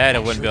I was dead, I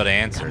wouldn't be able to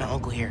answer. Got my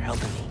uncle here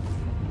helping me.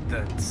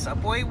 The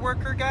subway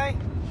worker guy?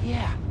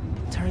 Yeah.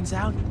 Turns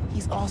out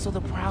he's also the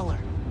Prowler.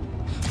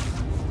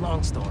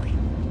 Long story.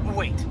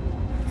 Wait,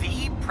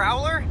 the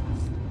Prowler?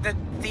 The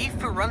thief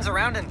who runs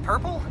around in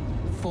purple?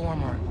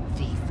 Former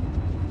thief.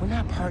 We're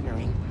not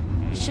partnering.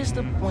 It's just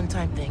a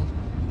one-time thing.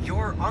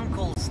 Your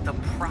uncle's the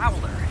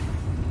Prowler.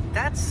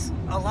 That's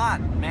a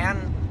lot,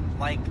 man.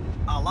 Like,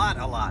 a lot.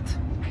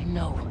 I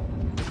know.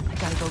 I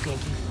gotta go,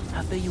 Genki.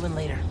 I'll fill you in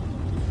later.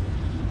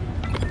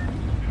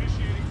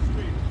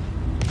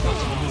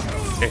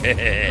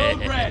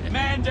 Code red,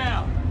 man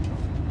down.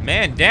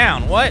 Man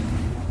down, what?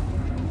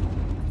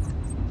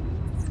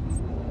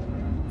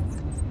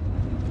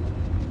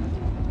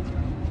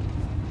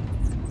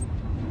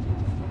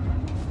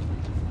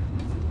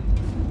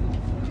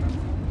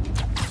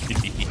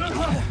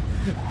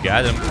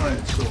 Got him.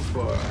 So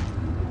far.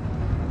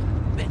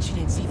 Bet you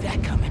didn't see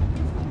that coming.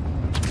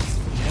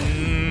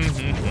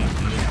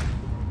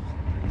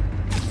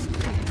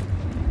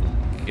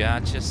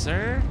 Gotcha,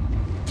 sir.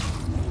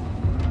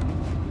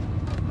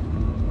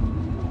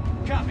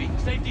 Copy.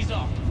 Safety's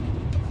off.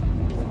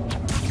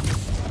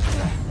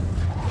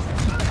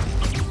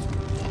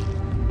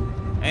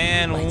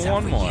 And Lights out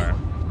one for more.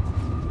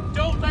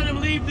 Don't let him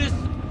leave this.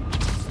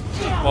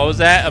 What was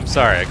that? I'm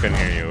sorry, I couldn't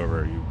hear you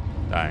over you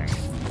dying.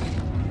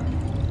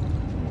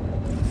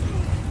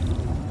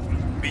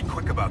 Be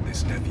quick about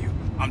this, nephew.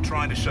 I'm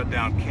trying to shut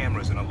down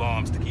cameras and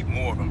alarms to keep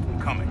more of them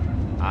from coming.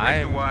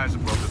 Break the wires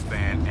above the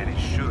fan, and it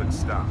should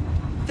stop.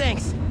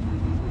 Thanks.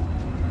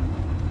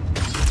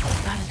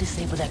 Gotta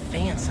disable that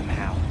fan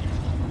somehow.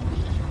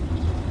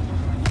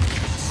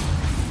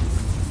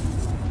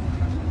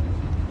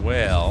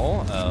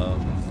 Well, oh,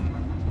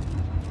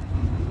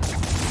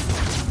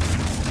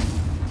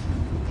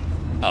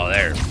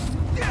 there.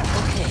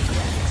 Okay,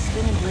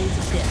 spinning blades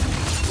There.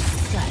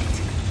 Got it.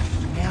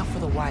 Now for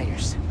the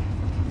wires.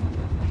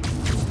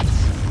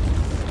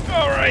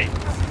 All right.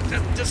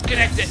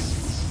 Disconnect it.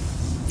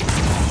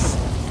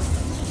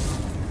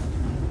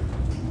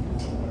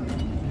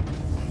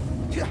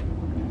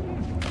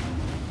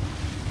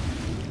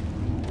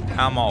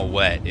 I'm all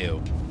wet. Ew.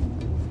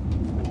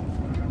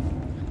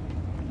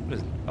 What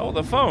is, oh,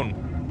 the phone.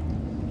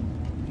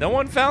 No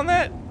one found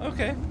that?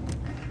 Okay.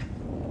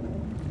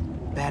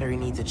 Battery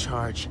needs a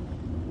charge.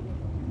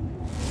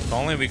 If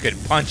only we could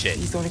punch it.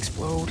 Please don't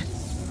explode.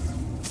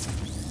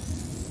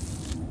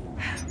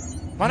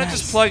 Why not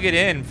just plug it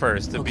in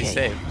first to be Okay.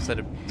 safe instead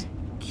of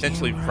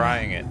potentially Camera,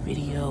 frying it?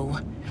 Video.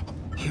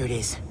 Here it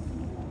is.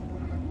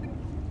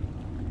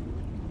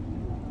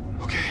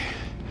 Okay.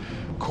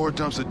 Core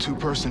dump's a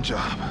two-person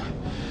job.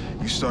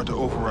 You start to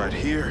override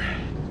here,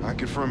 I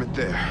confirm it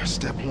there.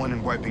 Step 1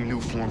 in wiping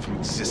new form from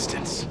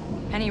existence.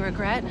 Any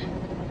regret?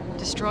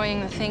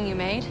 Destroying the thing you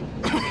made?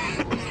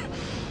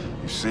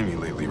 You've seen me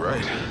lately,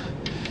 right?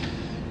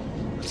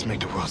 Let's make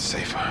the world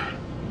safer.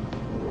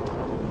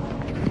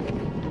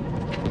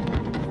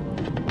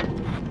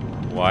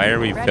 Why are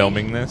we Ready?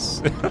 filming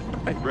this?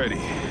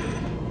 Ready.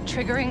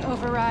 Triggering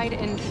override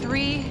in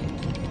 3,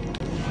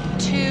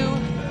 2...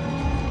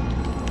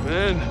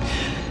 Ben.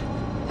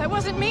 That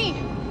wasn't me!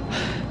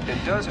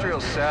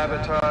 Industrial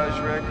sabotage,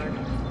 Rick?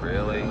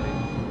 Really?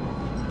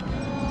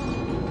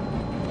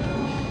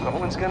 No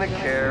one's gonna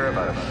care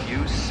about a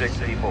few sick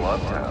people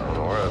uptown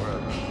or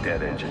a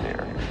dead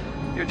engineer.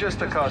 You're just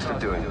the cost of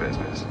doing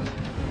business.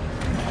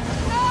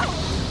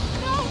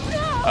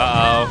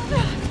 Uh-oh.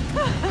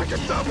 I can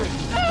stop it!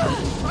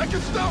 I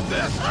can stop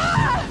this!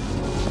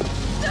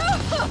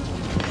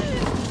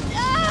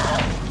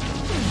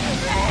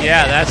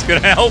 Yeah, that's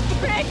gonna help.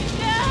 Rick,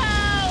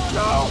 no!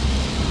 No!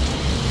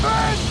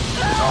 Ben!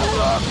 Don't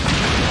look!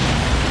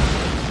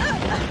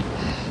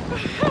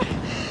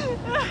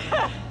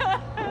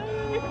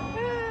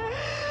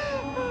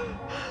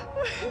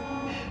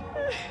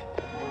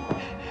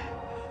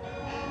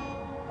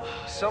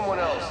 Someone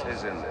else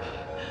is in there.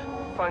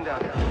 Find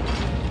out.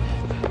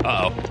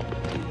 Uh-oh.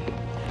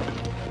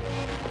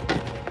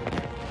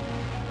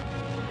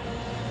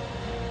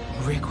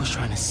 Rick was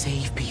trying to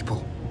save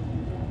people.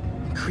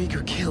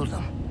 Krieger killed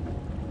them.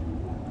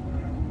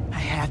 I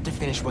have to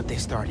finish what they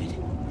started.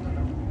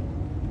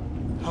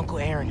 Uncle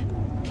Aaron,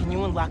 can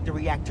you unlock the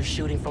reactor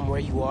shooting from where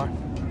you are?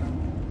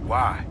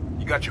 Why?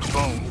 You got your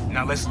phone.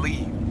 Now let's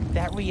leave.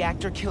 That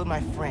reactor killed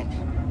my friend.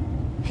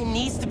 It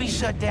needs to be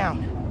shut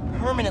down.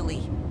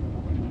 Permanently.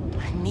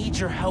 I need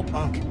your help,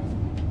 Unc.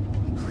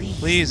 Please.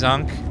 Please,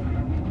 Unc.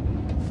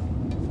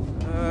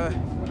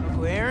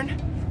 Uncle Aaron?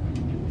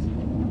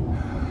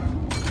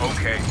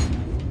 Okay.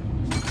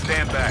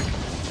 Stand back.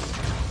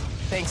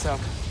 Thanks,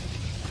 Unc.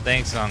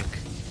 Thanks, Unc.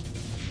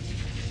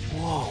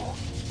 Whoa.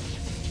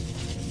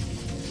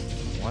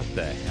 What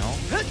the hell?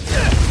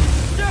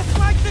 Just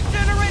like the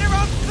generator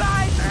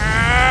outside!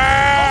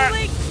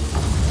 Only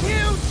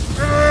huge!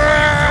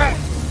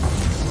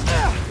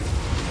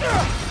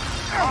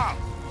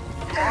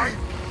 Alright.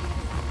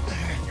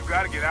 You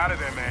gotta get out of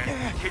there,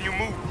 man. Can you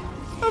move?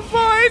 I'm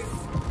fine.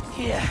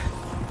 Yeah.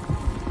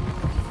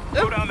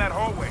 Go down that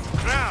hallway.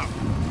 Now!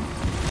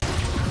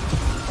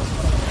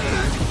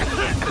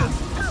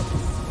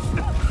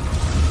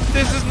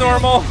 This is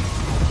normal.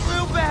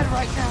 Real bad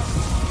right now.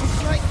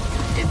 It's like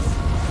it's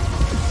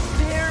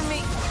tearing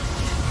me.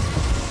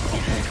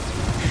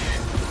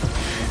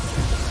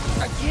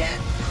 I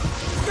can't.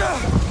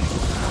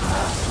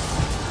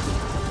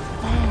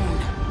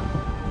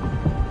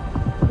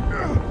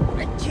 I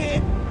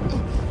can't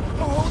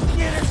hold the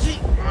energy.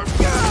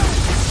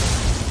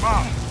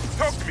 Mom,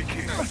 talk to me,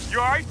 kid. You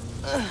alright?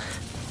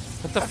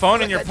 Put the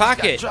phone in your I just got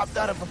pocket. dropped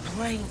out of a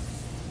plane.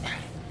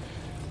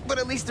 But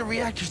at least the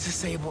reactor's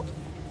disabled.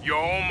 You're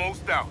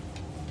almost out.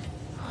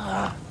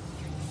 I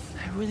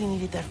really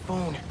needed that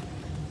phone.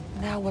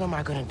 Now what am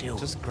I gonna do?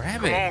 Just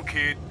grab Come it. on,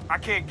 kid. I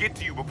can't get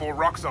to you before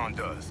Roxxon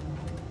does.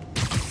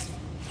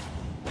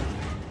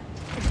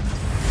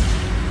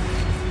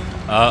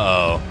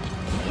 Uh-oh.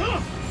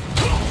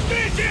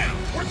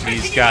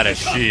 He's got a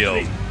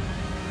shield.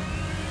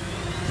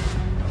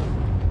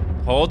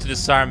 Hold to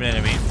disarm an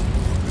enemy.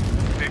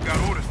 They've got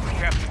orders from the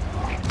captain.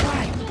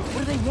 Why?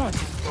 What do they want?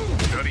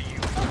 Study you,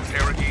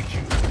 interrogate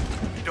you.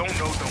 Don't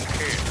know, don't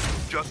care.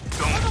 Just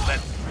don't let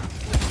them.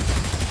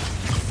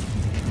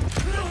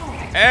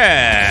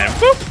 And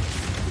whoop.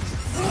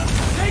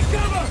 Take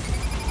cover!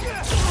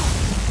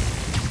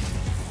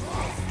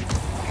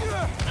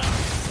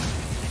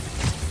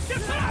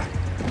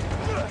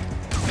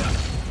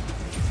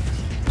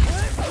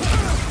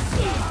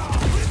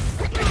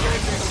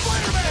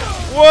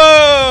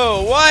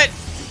 Whoa! What?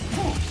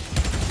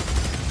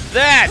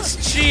 That's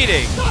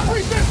cheating.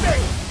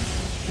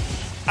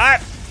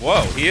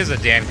 Whoa, he is a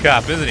Dan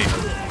cop, isn't he?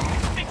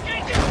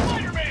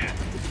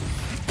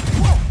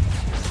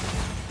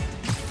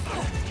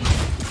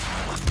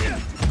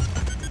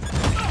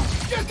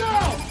 Get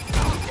down!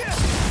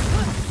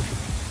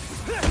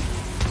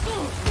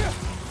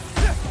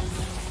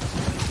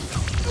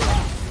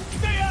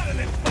 Stay out of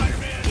this,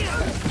 Spider-Man!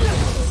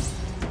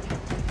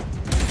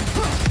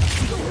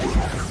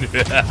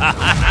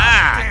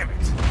 Damn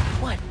it.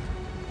 What?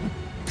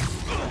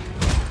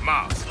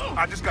 Miles,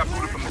 I just got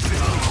booted from the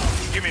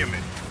city. Give me a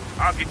minute.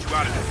 I'll get you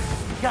out of there.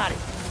 Got it.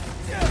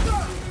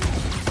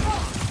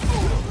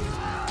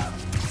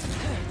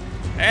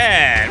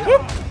 And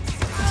whoop.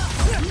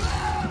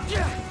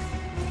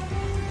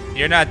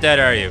 You're not dead,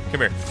 are you?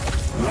 Come here.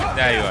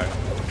 Now you are.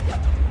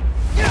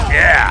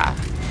 Yeah.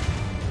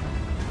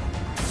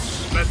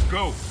 Let's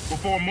go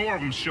before more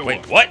of them show up.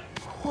 Wait, what?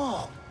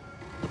 Whoa.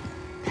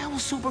 That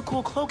was super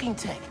cool cloaking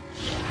tech.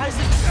 How does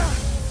it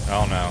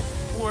Oh no.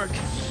 work?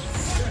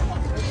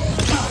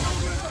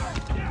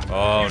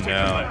 Oh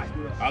no.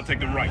 I'll take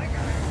the right.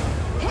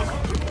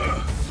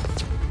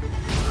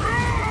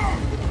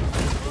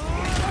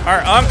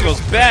 Our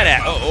uncle's bad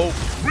at. Oh.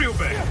 Real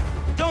bad.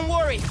 Don't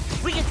worry.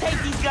 We can take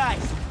these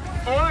guys.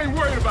 Oh, I ain't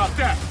worried about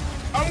that.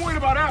 I'm worried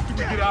about after we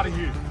get out of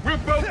here. We're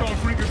both on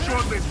freaking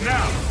short list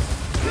now.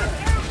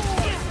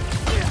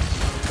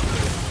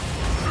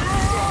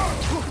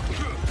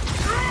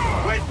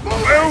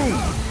 Boom!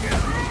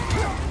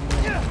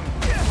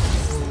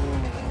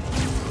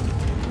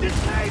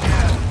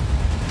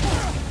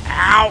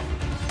 Ow!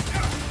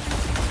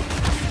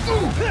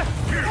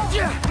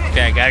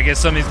 Okay, I gotta get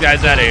some of these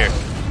guys out of here.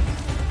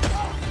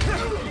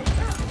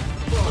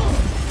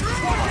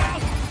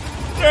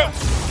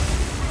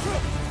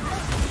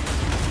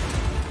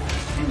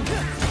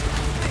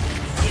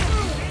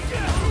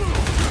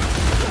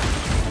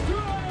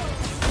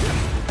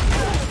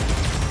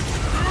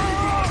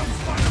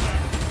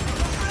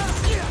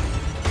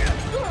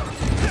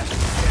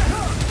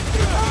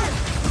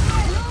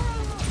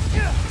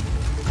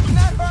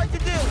 Not hard to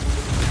do.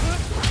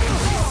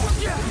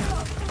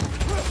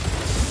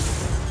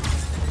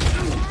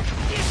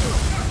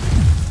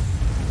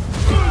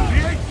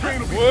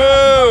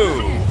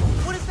 Whoa!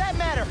 What does that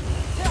matter?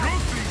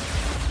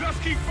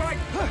 Just keep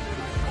fighting.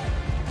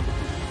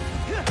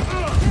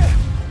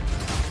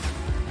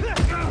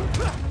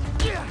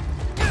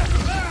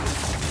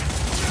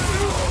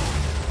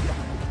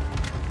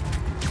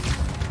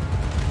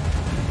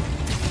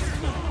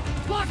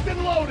 Locked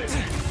and loaded.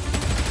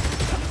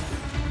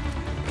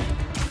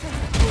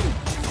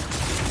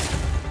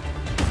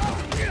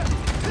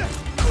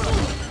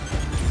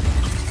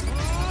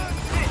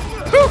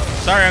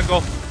 Sorry,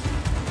 Uncle.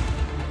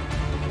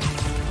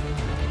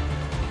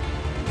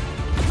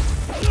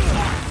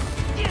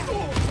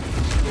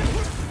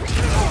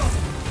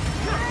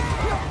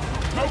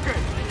 Okay,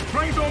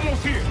 train's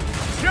almost here.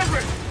 Get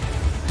ready.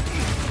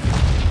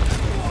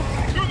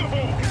 Through the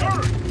hole.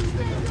 Hurry.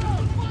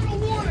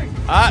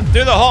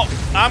 Through the hole.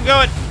 I'm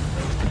going.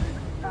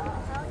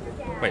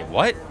 Wait,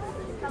 what?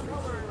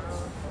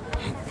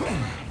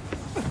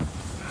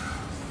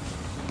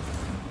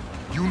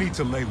 You need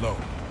to lay low.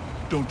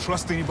 Don't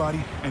trust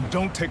anybody, and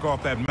don't take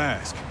off that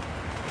mask.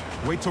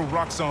 Wait till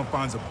Roxxon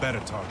finds a better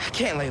target. I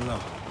can't lay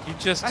low. You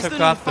just I took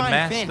still off need to the find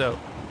mask, Finn. though.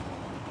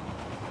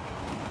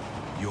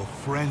 Your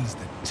friend's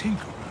the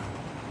Tinkerer.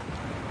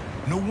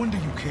 No wonder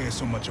you care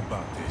so much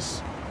about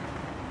this.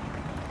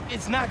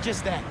 It's not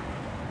just that.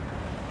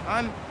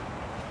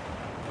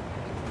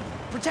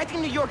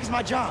 Protecting New York is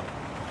my job.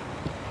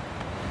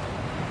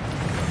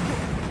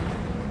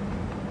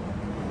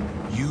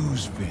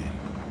 Use Finn.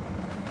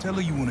 Tell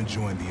her you want to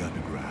join the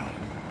underground.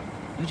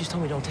 You just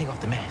told me don't take off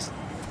the mask.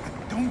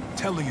 Don't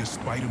tell her you're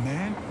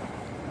Spider-Man.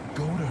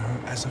 Go to her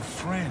as a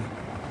friend.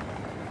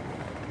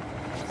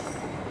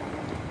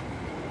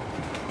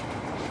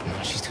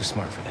 No, she's too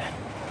smart for that.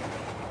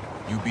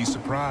 You'd be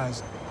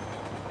surprised.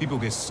 People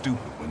get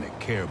stupid when they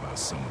care about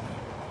someone.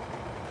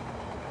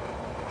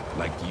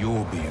 Like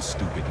you're being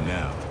stupid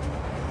now.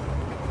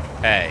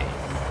 Hey.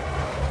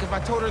 If I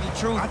told her the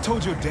truth... I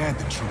told your dad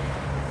the truth.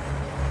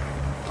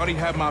 Thought he'd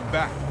have my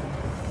back.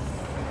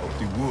 Hoped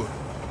he would.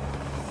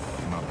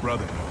 And my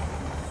brother.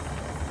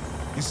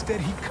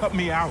 Instead, he cut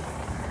me out.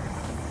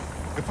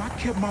 If I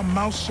kept my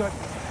mouth shut,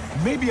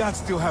 maybe I'd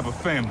still have a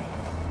family.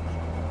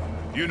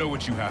 You know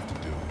what you have to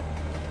do.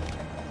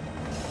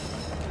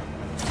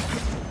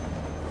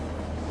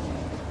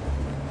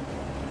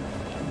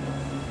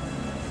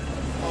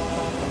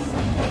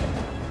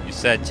 You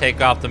said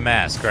take off the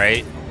mask,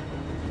 right?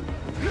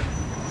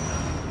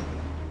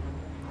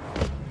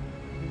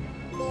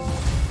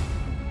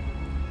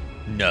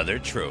 Another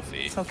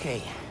trophy.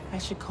 Okay, I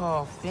should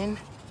call Finn.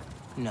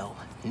 No.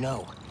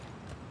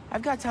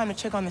 I've got time to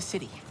check on the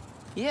city.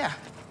 Yeah.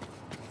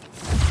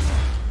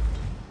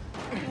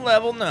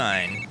 Level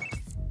 9.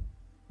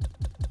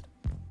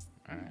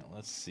 Alright,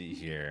 let's see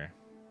here.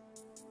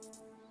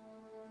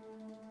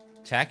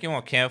 Attacking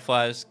while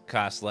camouflage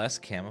costs less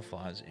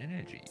camouflage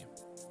energy.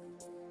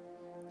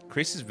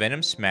 Increases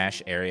Venom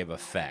Smash area of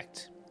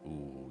effect.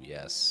 Ooh,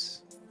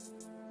 yes.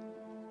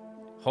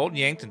 Hold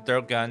yanked and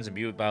throw guns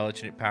imbued with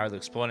biological power to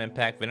explode and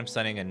impact, Venom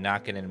stunning, and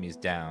knocking enemies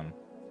down.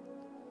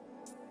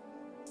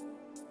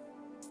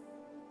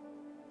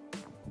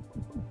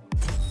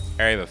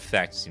 Area of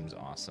effect seems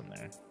awesome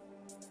there.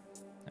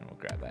 And we'll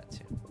grab that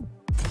too.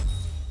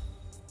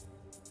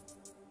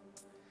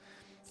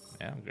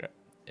 Yeah,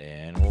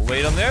 And we'll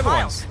wait on the other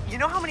Miles, ones. you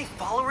know how many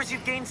followers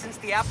you've gained since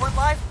the app went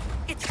live?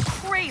 It's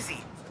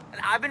crazy. And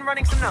I've been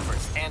running some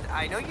numbers, and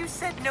I know you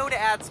said no to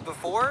ads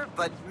before,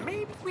 but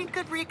maybe we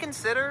could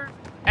reconsider...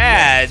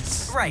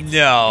 Ads? Right.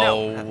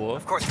 No.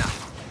 Of course not.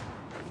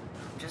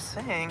 Just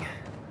saying.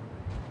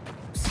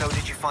 So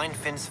did you find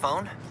Finn's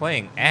phone?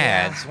 Playing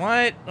ads?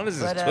 What? What is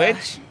this,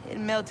 Twitch? It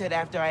melted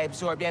after I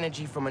absorbed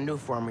energy from a new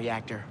form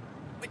reactor.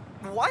 Wait,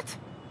 what?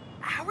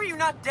 How are you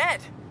not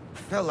dead?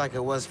 Felt like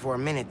it was for a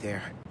minute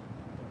there.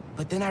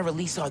 But then I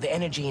released all the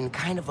energy in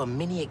kind of a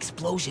mini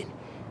explosion.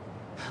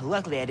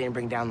 Luckily, I didn't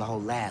bring down the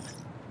whole lab.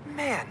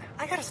 Man,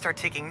 I gotta start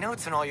taking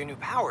notes on all your new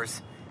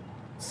powers.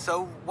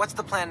 So, what's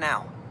the plan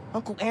now?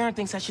 Uncle Aaron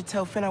thinks I should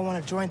tell Finn I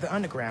want to join the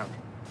underground.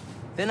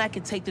 Then I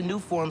could take the new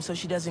form so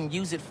she doesn't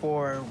use it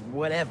for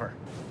whatever.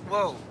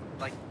 Whoa,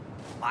 like,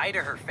 lie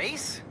to her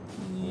face?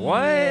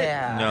 What?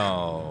 Yeah.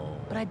 No.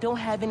 But I don't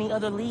have any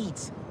other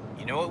leads.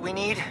 You know what we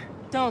need?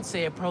 Don't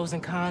say a pros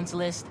and cons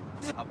list.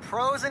 A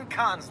pros and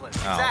cons list,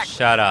 Oh, exactly.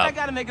 shut up. I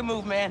gotta make a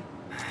move, man.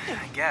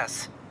 I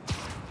guess.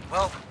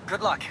 Well,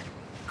 good luck.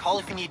 Call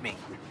if you need me.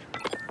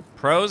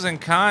 Pros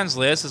and cons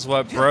list is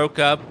what broke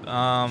up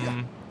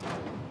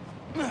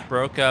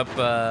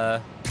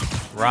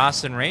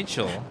Ross and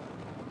Rachel.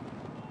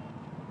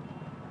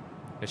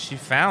 Cause she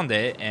found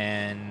it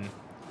and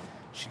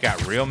she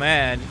got real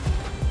mad.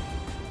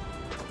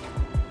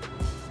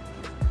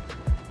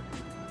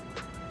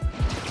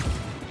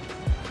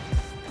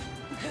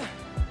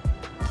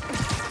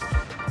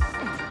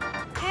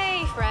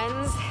 Hey,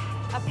 friends.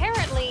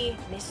 Apparently,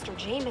 Mr.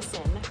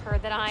 Jameson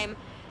heard that I'm,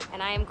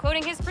 and I am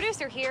quoting his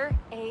producer here,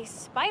 a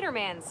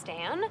Spider-Man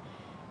stan.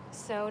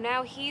 So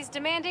now he's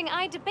demanding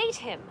I debate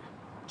him.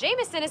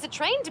 Jameson is a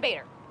trained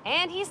debater,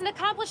 and he's an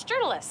accomplished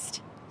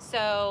journalist.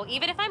 So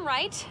even if I'm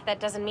right, that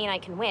doesn't mean I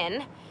can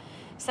win.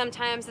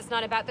 Sometimes it's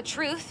not about the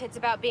truth, it's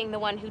about being the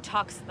one who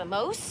talks the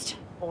most,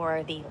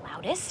 or the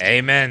loudest.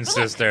 Amen, But look,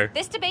 sister.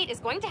 this debate is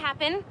going to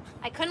happen.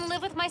 I couldn't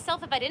live with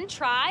myself if I didn't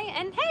try,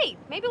 and hey,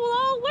 maybe we'll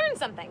all learn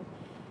something.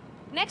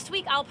 Next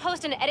week, I'll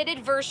post an edited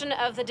version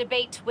of the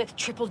debate with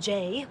Triple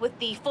J, with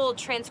the full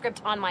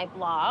transcript on my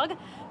blog.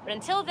 But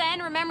until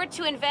then, remember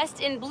to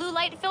invest in blue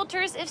light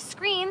filters if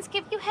screens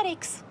give you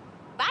headaches.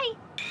 Bye.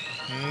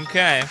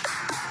 Okay.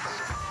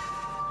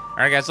 All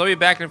right, guys. I'll be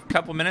back in a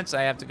couple minutes.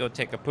 I have to go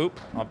take a poop.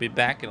 I'll be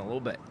back in a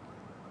little bit.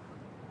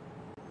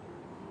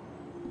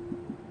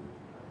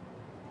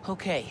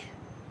 Okay,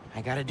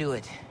 I gotta do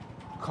it.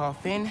 Call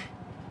Finn,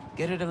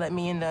 get her to let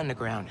me in the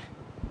underground.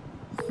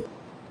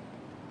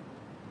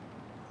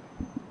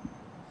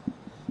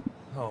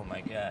 Oh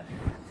my god.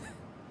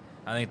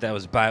 I think that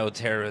was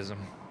bioterrorism.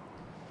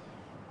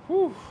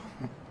 Whew.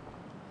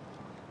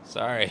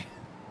 Sorry.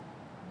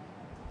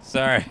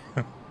 Sorry.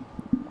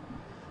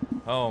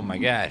 Oh my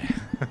god.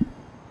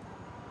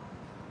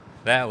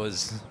 That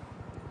was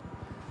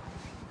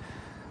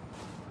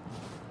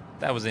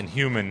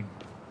inhuman.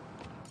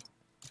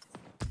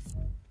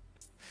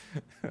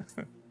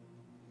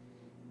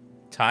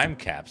 Time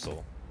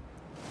capsule.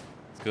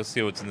 Let's go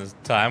see what's in this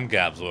time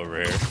capsule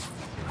over here.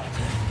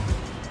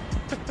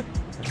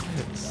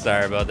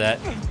 Sorry about that.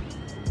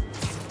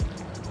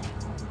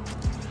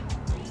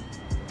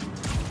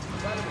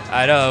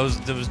 I know,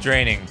 it was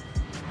draining.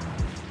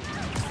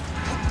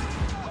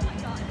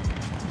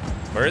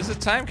 Where is the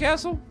time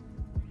capsule?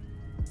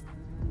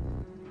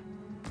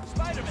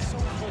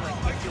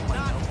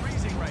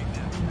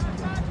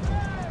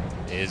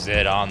 Is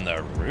it on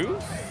the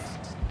roof?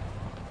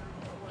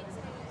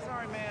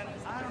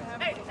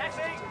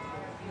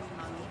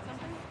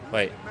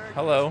 Wait,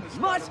 hello.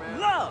 Much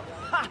love.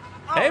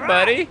 Hey,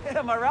 buddy.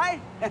 Am I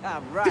right?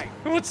 I'm right.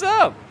 What's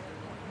up?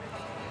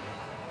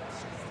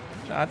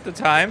 Not the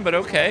time, but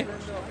okay.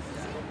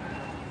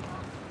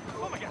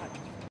 Oh my god.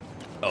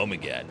 Oh my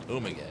god. Oh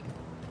my god.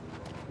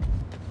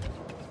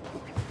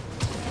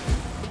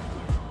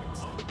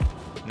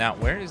 Now,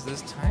 where is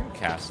this time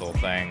capsule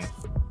thing?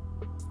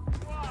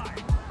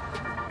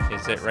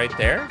 Is it right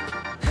there?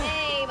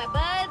 Hey, my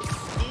buds,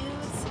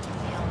 dudes,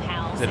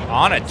 pals. Is it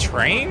on a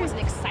train? It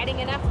wasn't exciting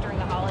enough during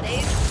the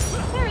holidays.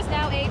 There is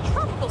now a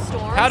tropical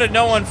storm. How did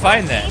no one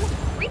find that?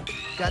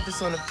 Got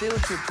this on a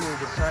field trip to a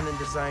Wakandan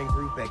Design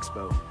Group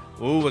Expo.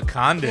 Ooh,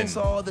 Wakandan. Finn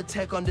saw all the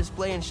tech on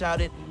display and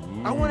shouted,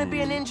 I want to be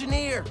an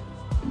engineer.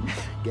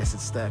 Guess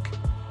it's stuck.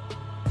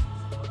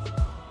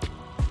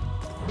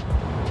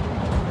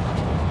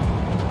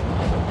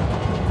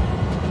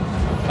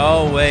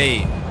 Oh,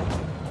 wait.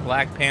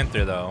 Black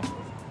Panther, though.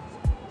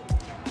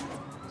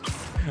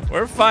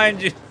 We're fine,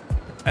 dude.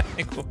 I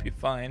think we'll be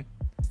fine.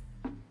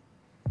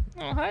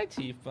 Oh, hi,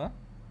 Tifa.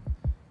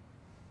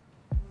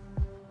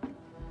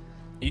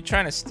 You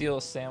trying to steal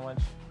a sandwich?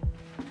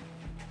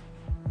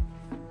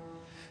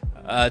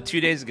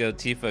 2 days ago,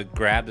 Tifa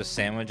grabbed a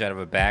sandwich out of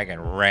a bag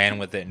and ran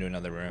with it into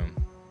another room.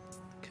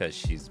 Because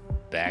she's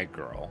bad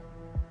girl.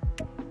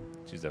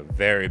 She's a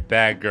very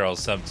bad girl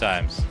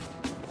sometimes.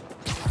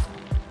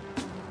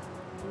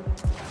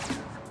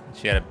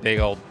 She had a big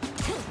old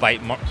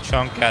bite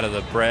chunk out of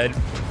the bread.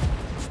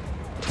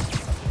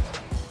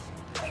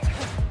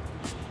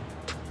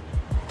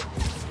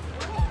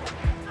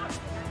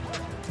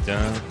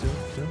 Dun, dun,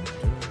 dun,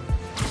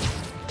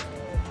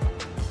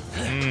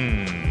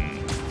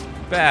 dun.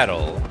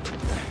 Battle.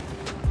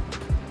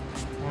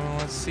 Well,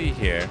 let's see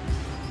here.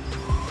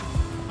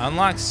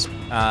 Unlock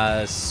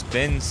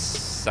spin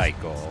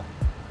cycle.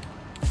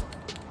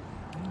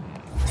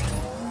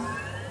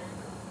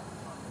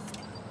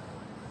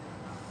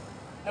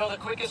 Know the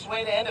quickest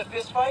way to end a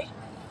fist fight?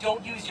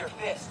 Don't use your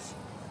fists.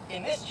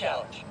 In this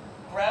challenge,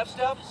 grab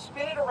stuff,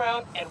 spin it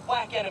around, and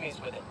whack enemies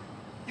with it.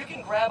 You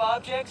can grab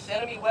objects,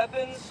 enemy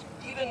weapons,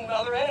 even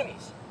other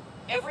enemies.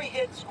 Every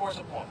hit scores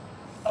a point.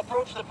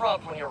 Approach the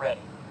prompt when you're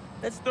ready.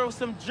 Let's throw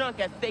some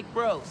junk at fake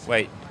bros.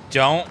 Wait,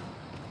 don't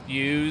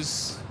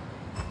use...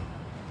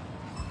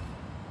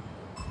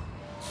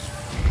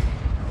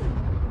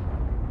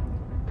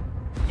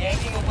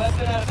 Yanking a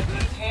weapon out of a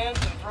dude's hands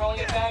and throwing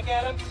it back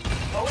at him?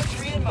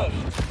 Poetry in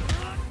motion.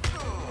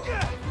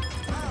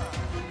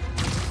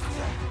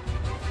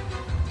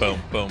 Boom,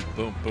 boom,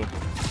 boom, boom.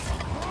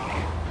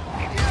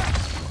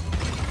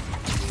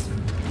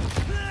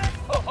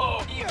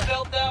 Oh, you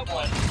felt that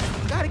one.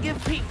 Gotta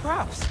give Pete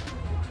props.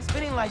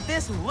 Spinning like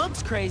this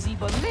looks crazy,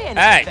 but man, it's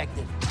Hey.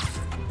 effective.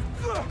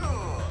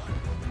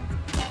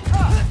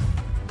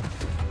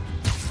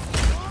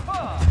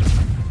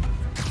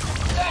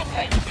 That's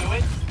how you do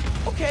it.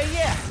 Okay,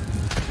 yeah.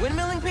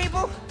 Windmilling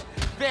people?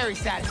 Very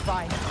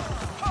satisfying.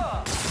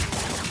 Ha!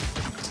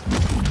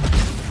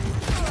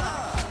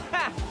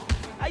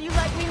 How you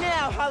like me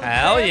now, Holly?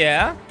 Hell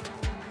yeah.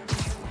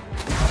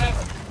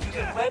 Remember, you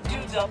can red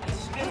dudes up and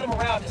spin them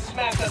around to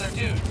smack other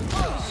dudes.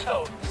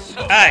 So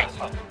Hey.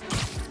 satisfying.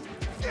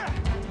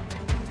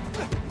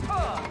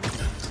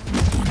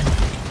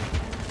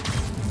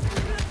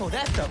 Oh,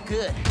 that felt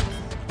good.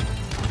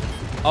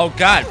 Oh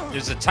god,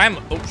 there's a time.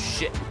 Oh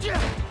shit.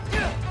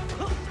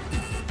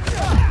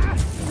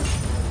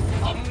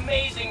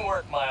 Amazing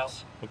work,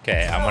 Miles.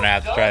 Okay, I'm gonna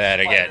have to try that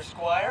again.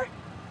 Squire.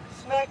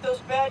 Smack those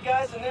bad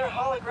guys in their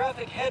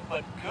holographic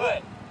headbutt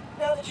good.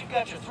 Now that you've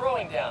got your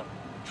throwing down,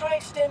 try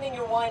extending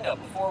your windup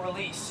before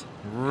release.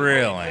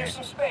 Really? Clear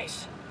some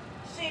space.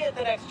 See you at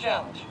the next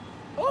challenge.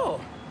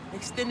 Oh,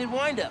 extended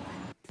windup.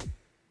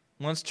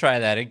 Let's try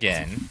that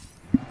again.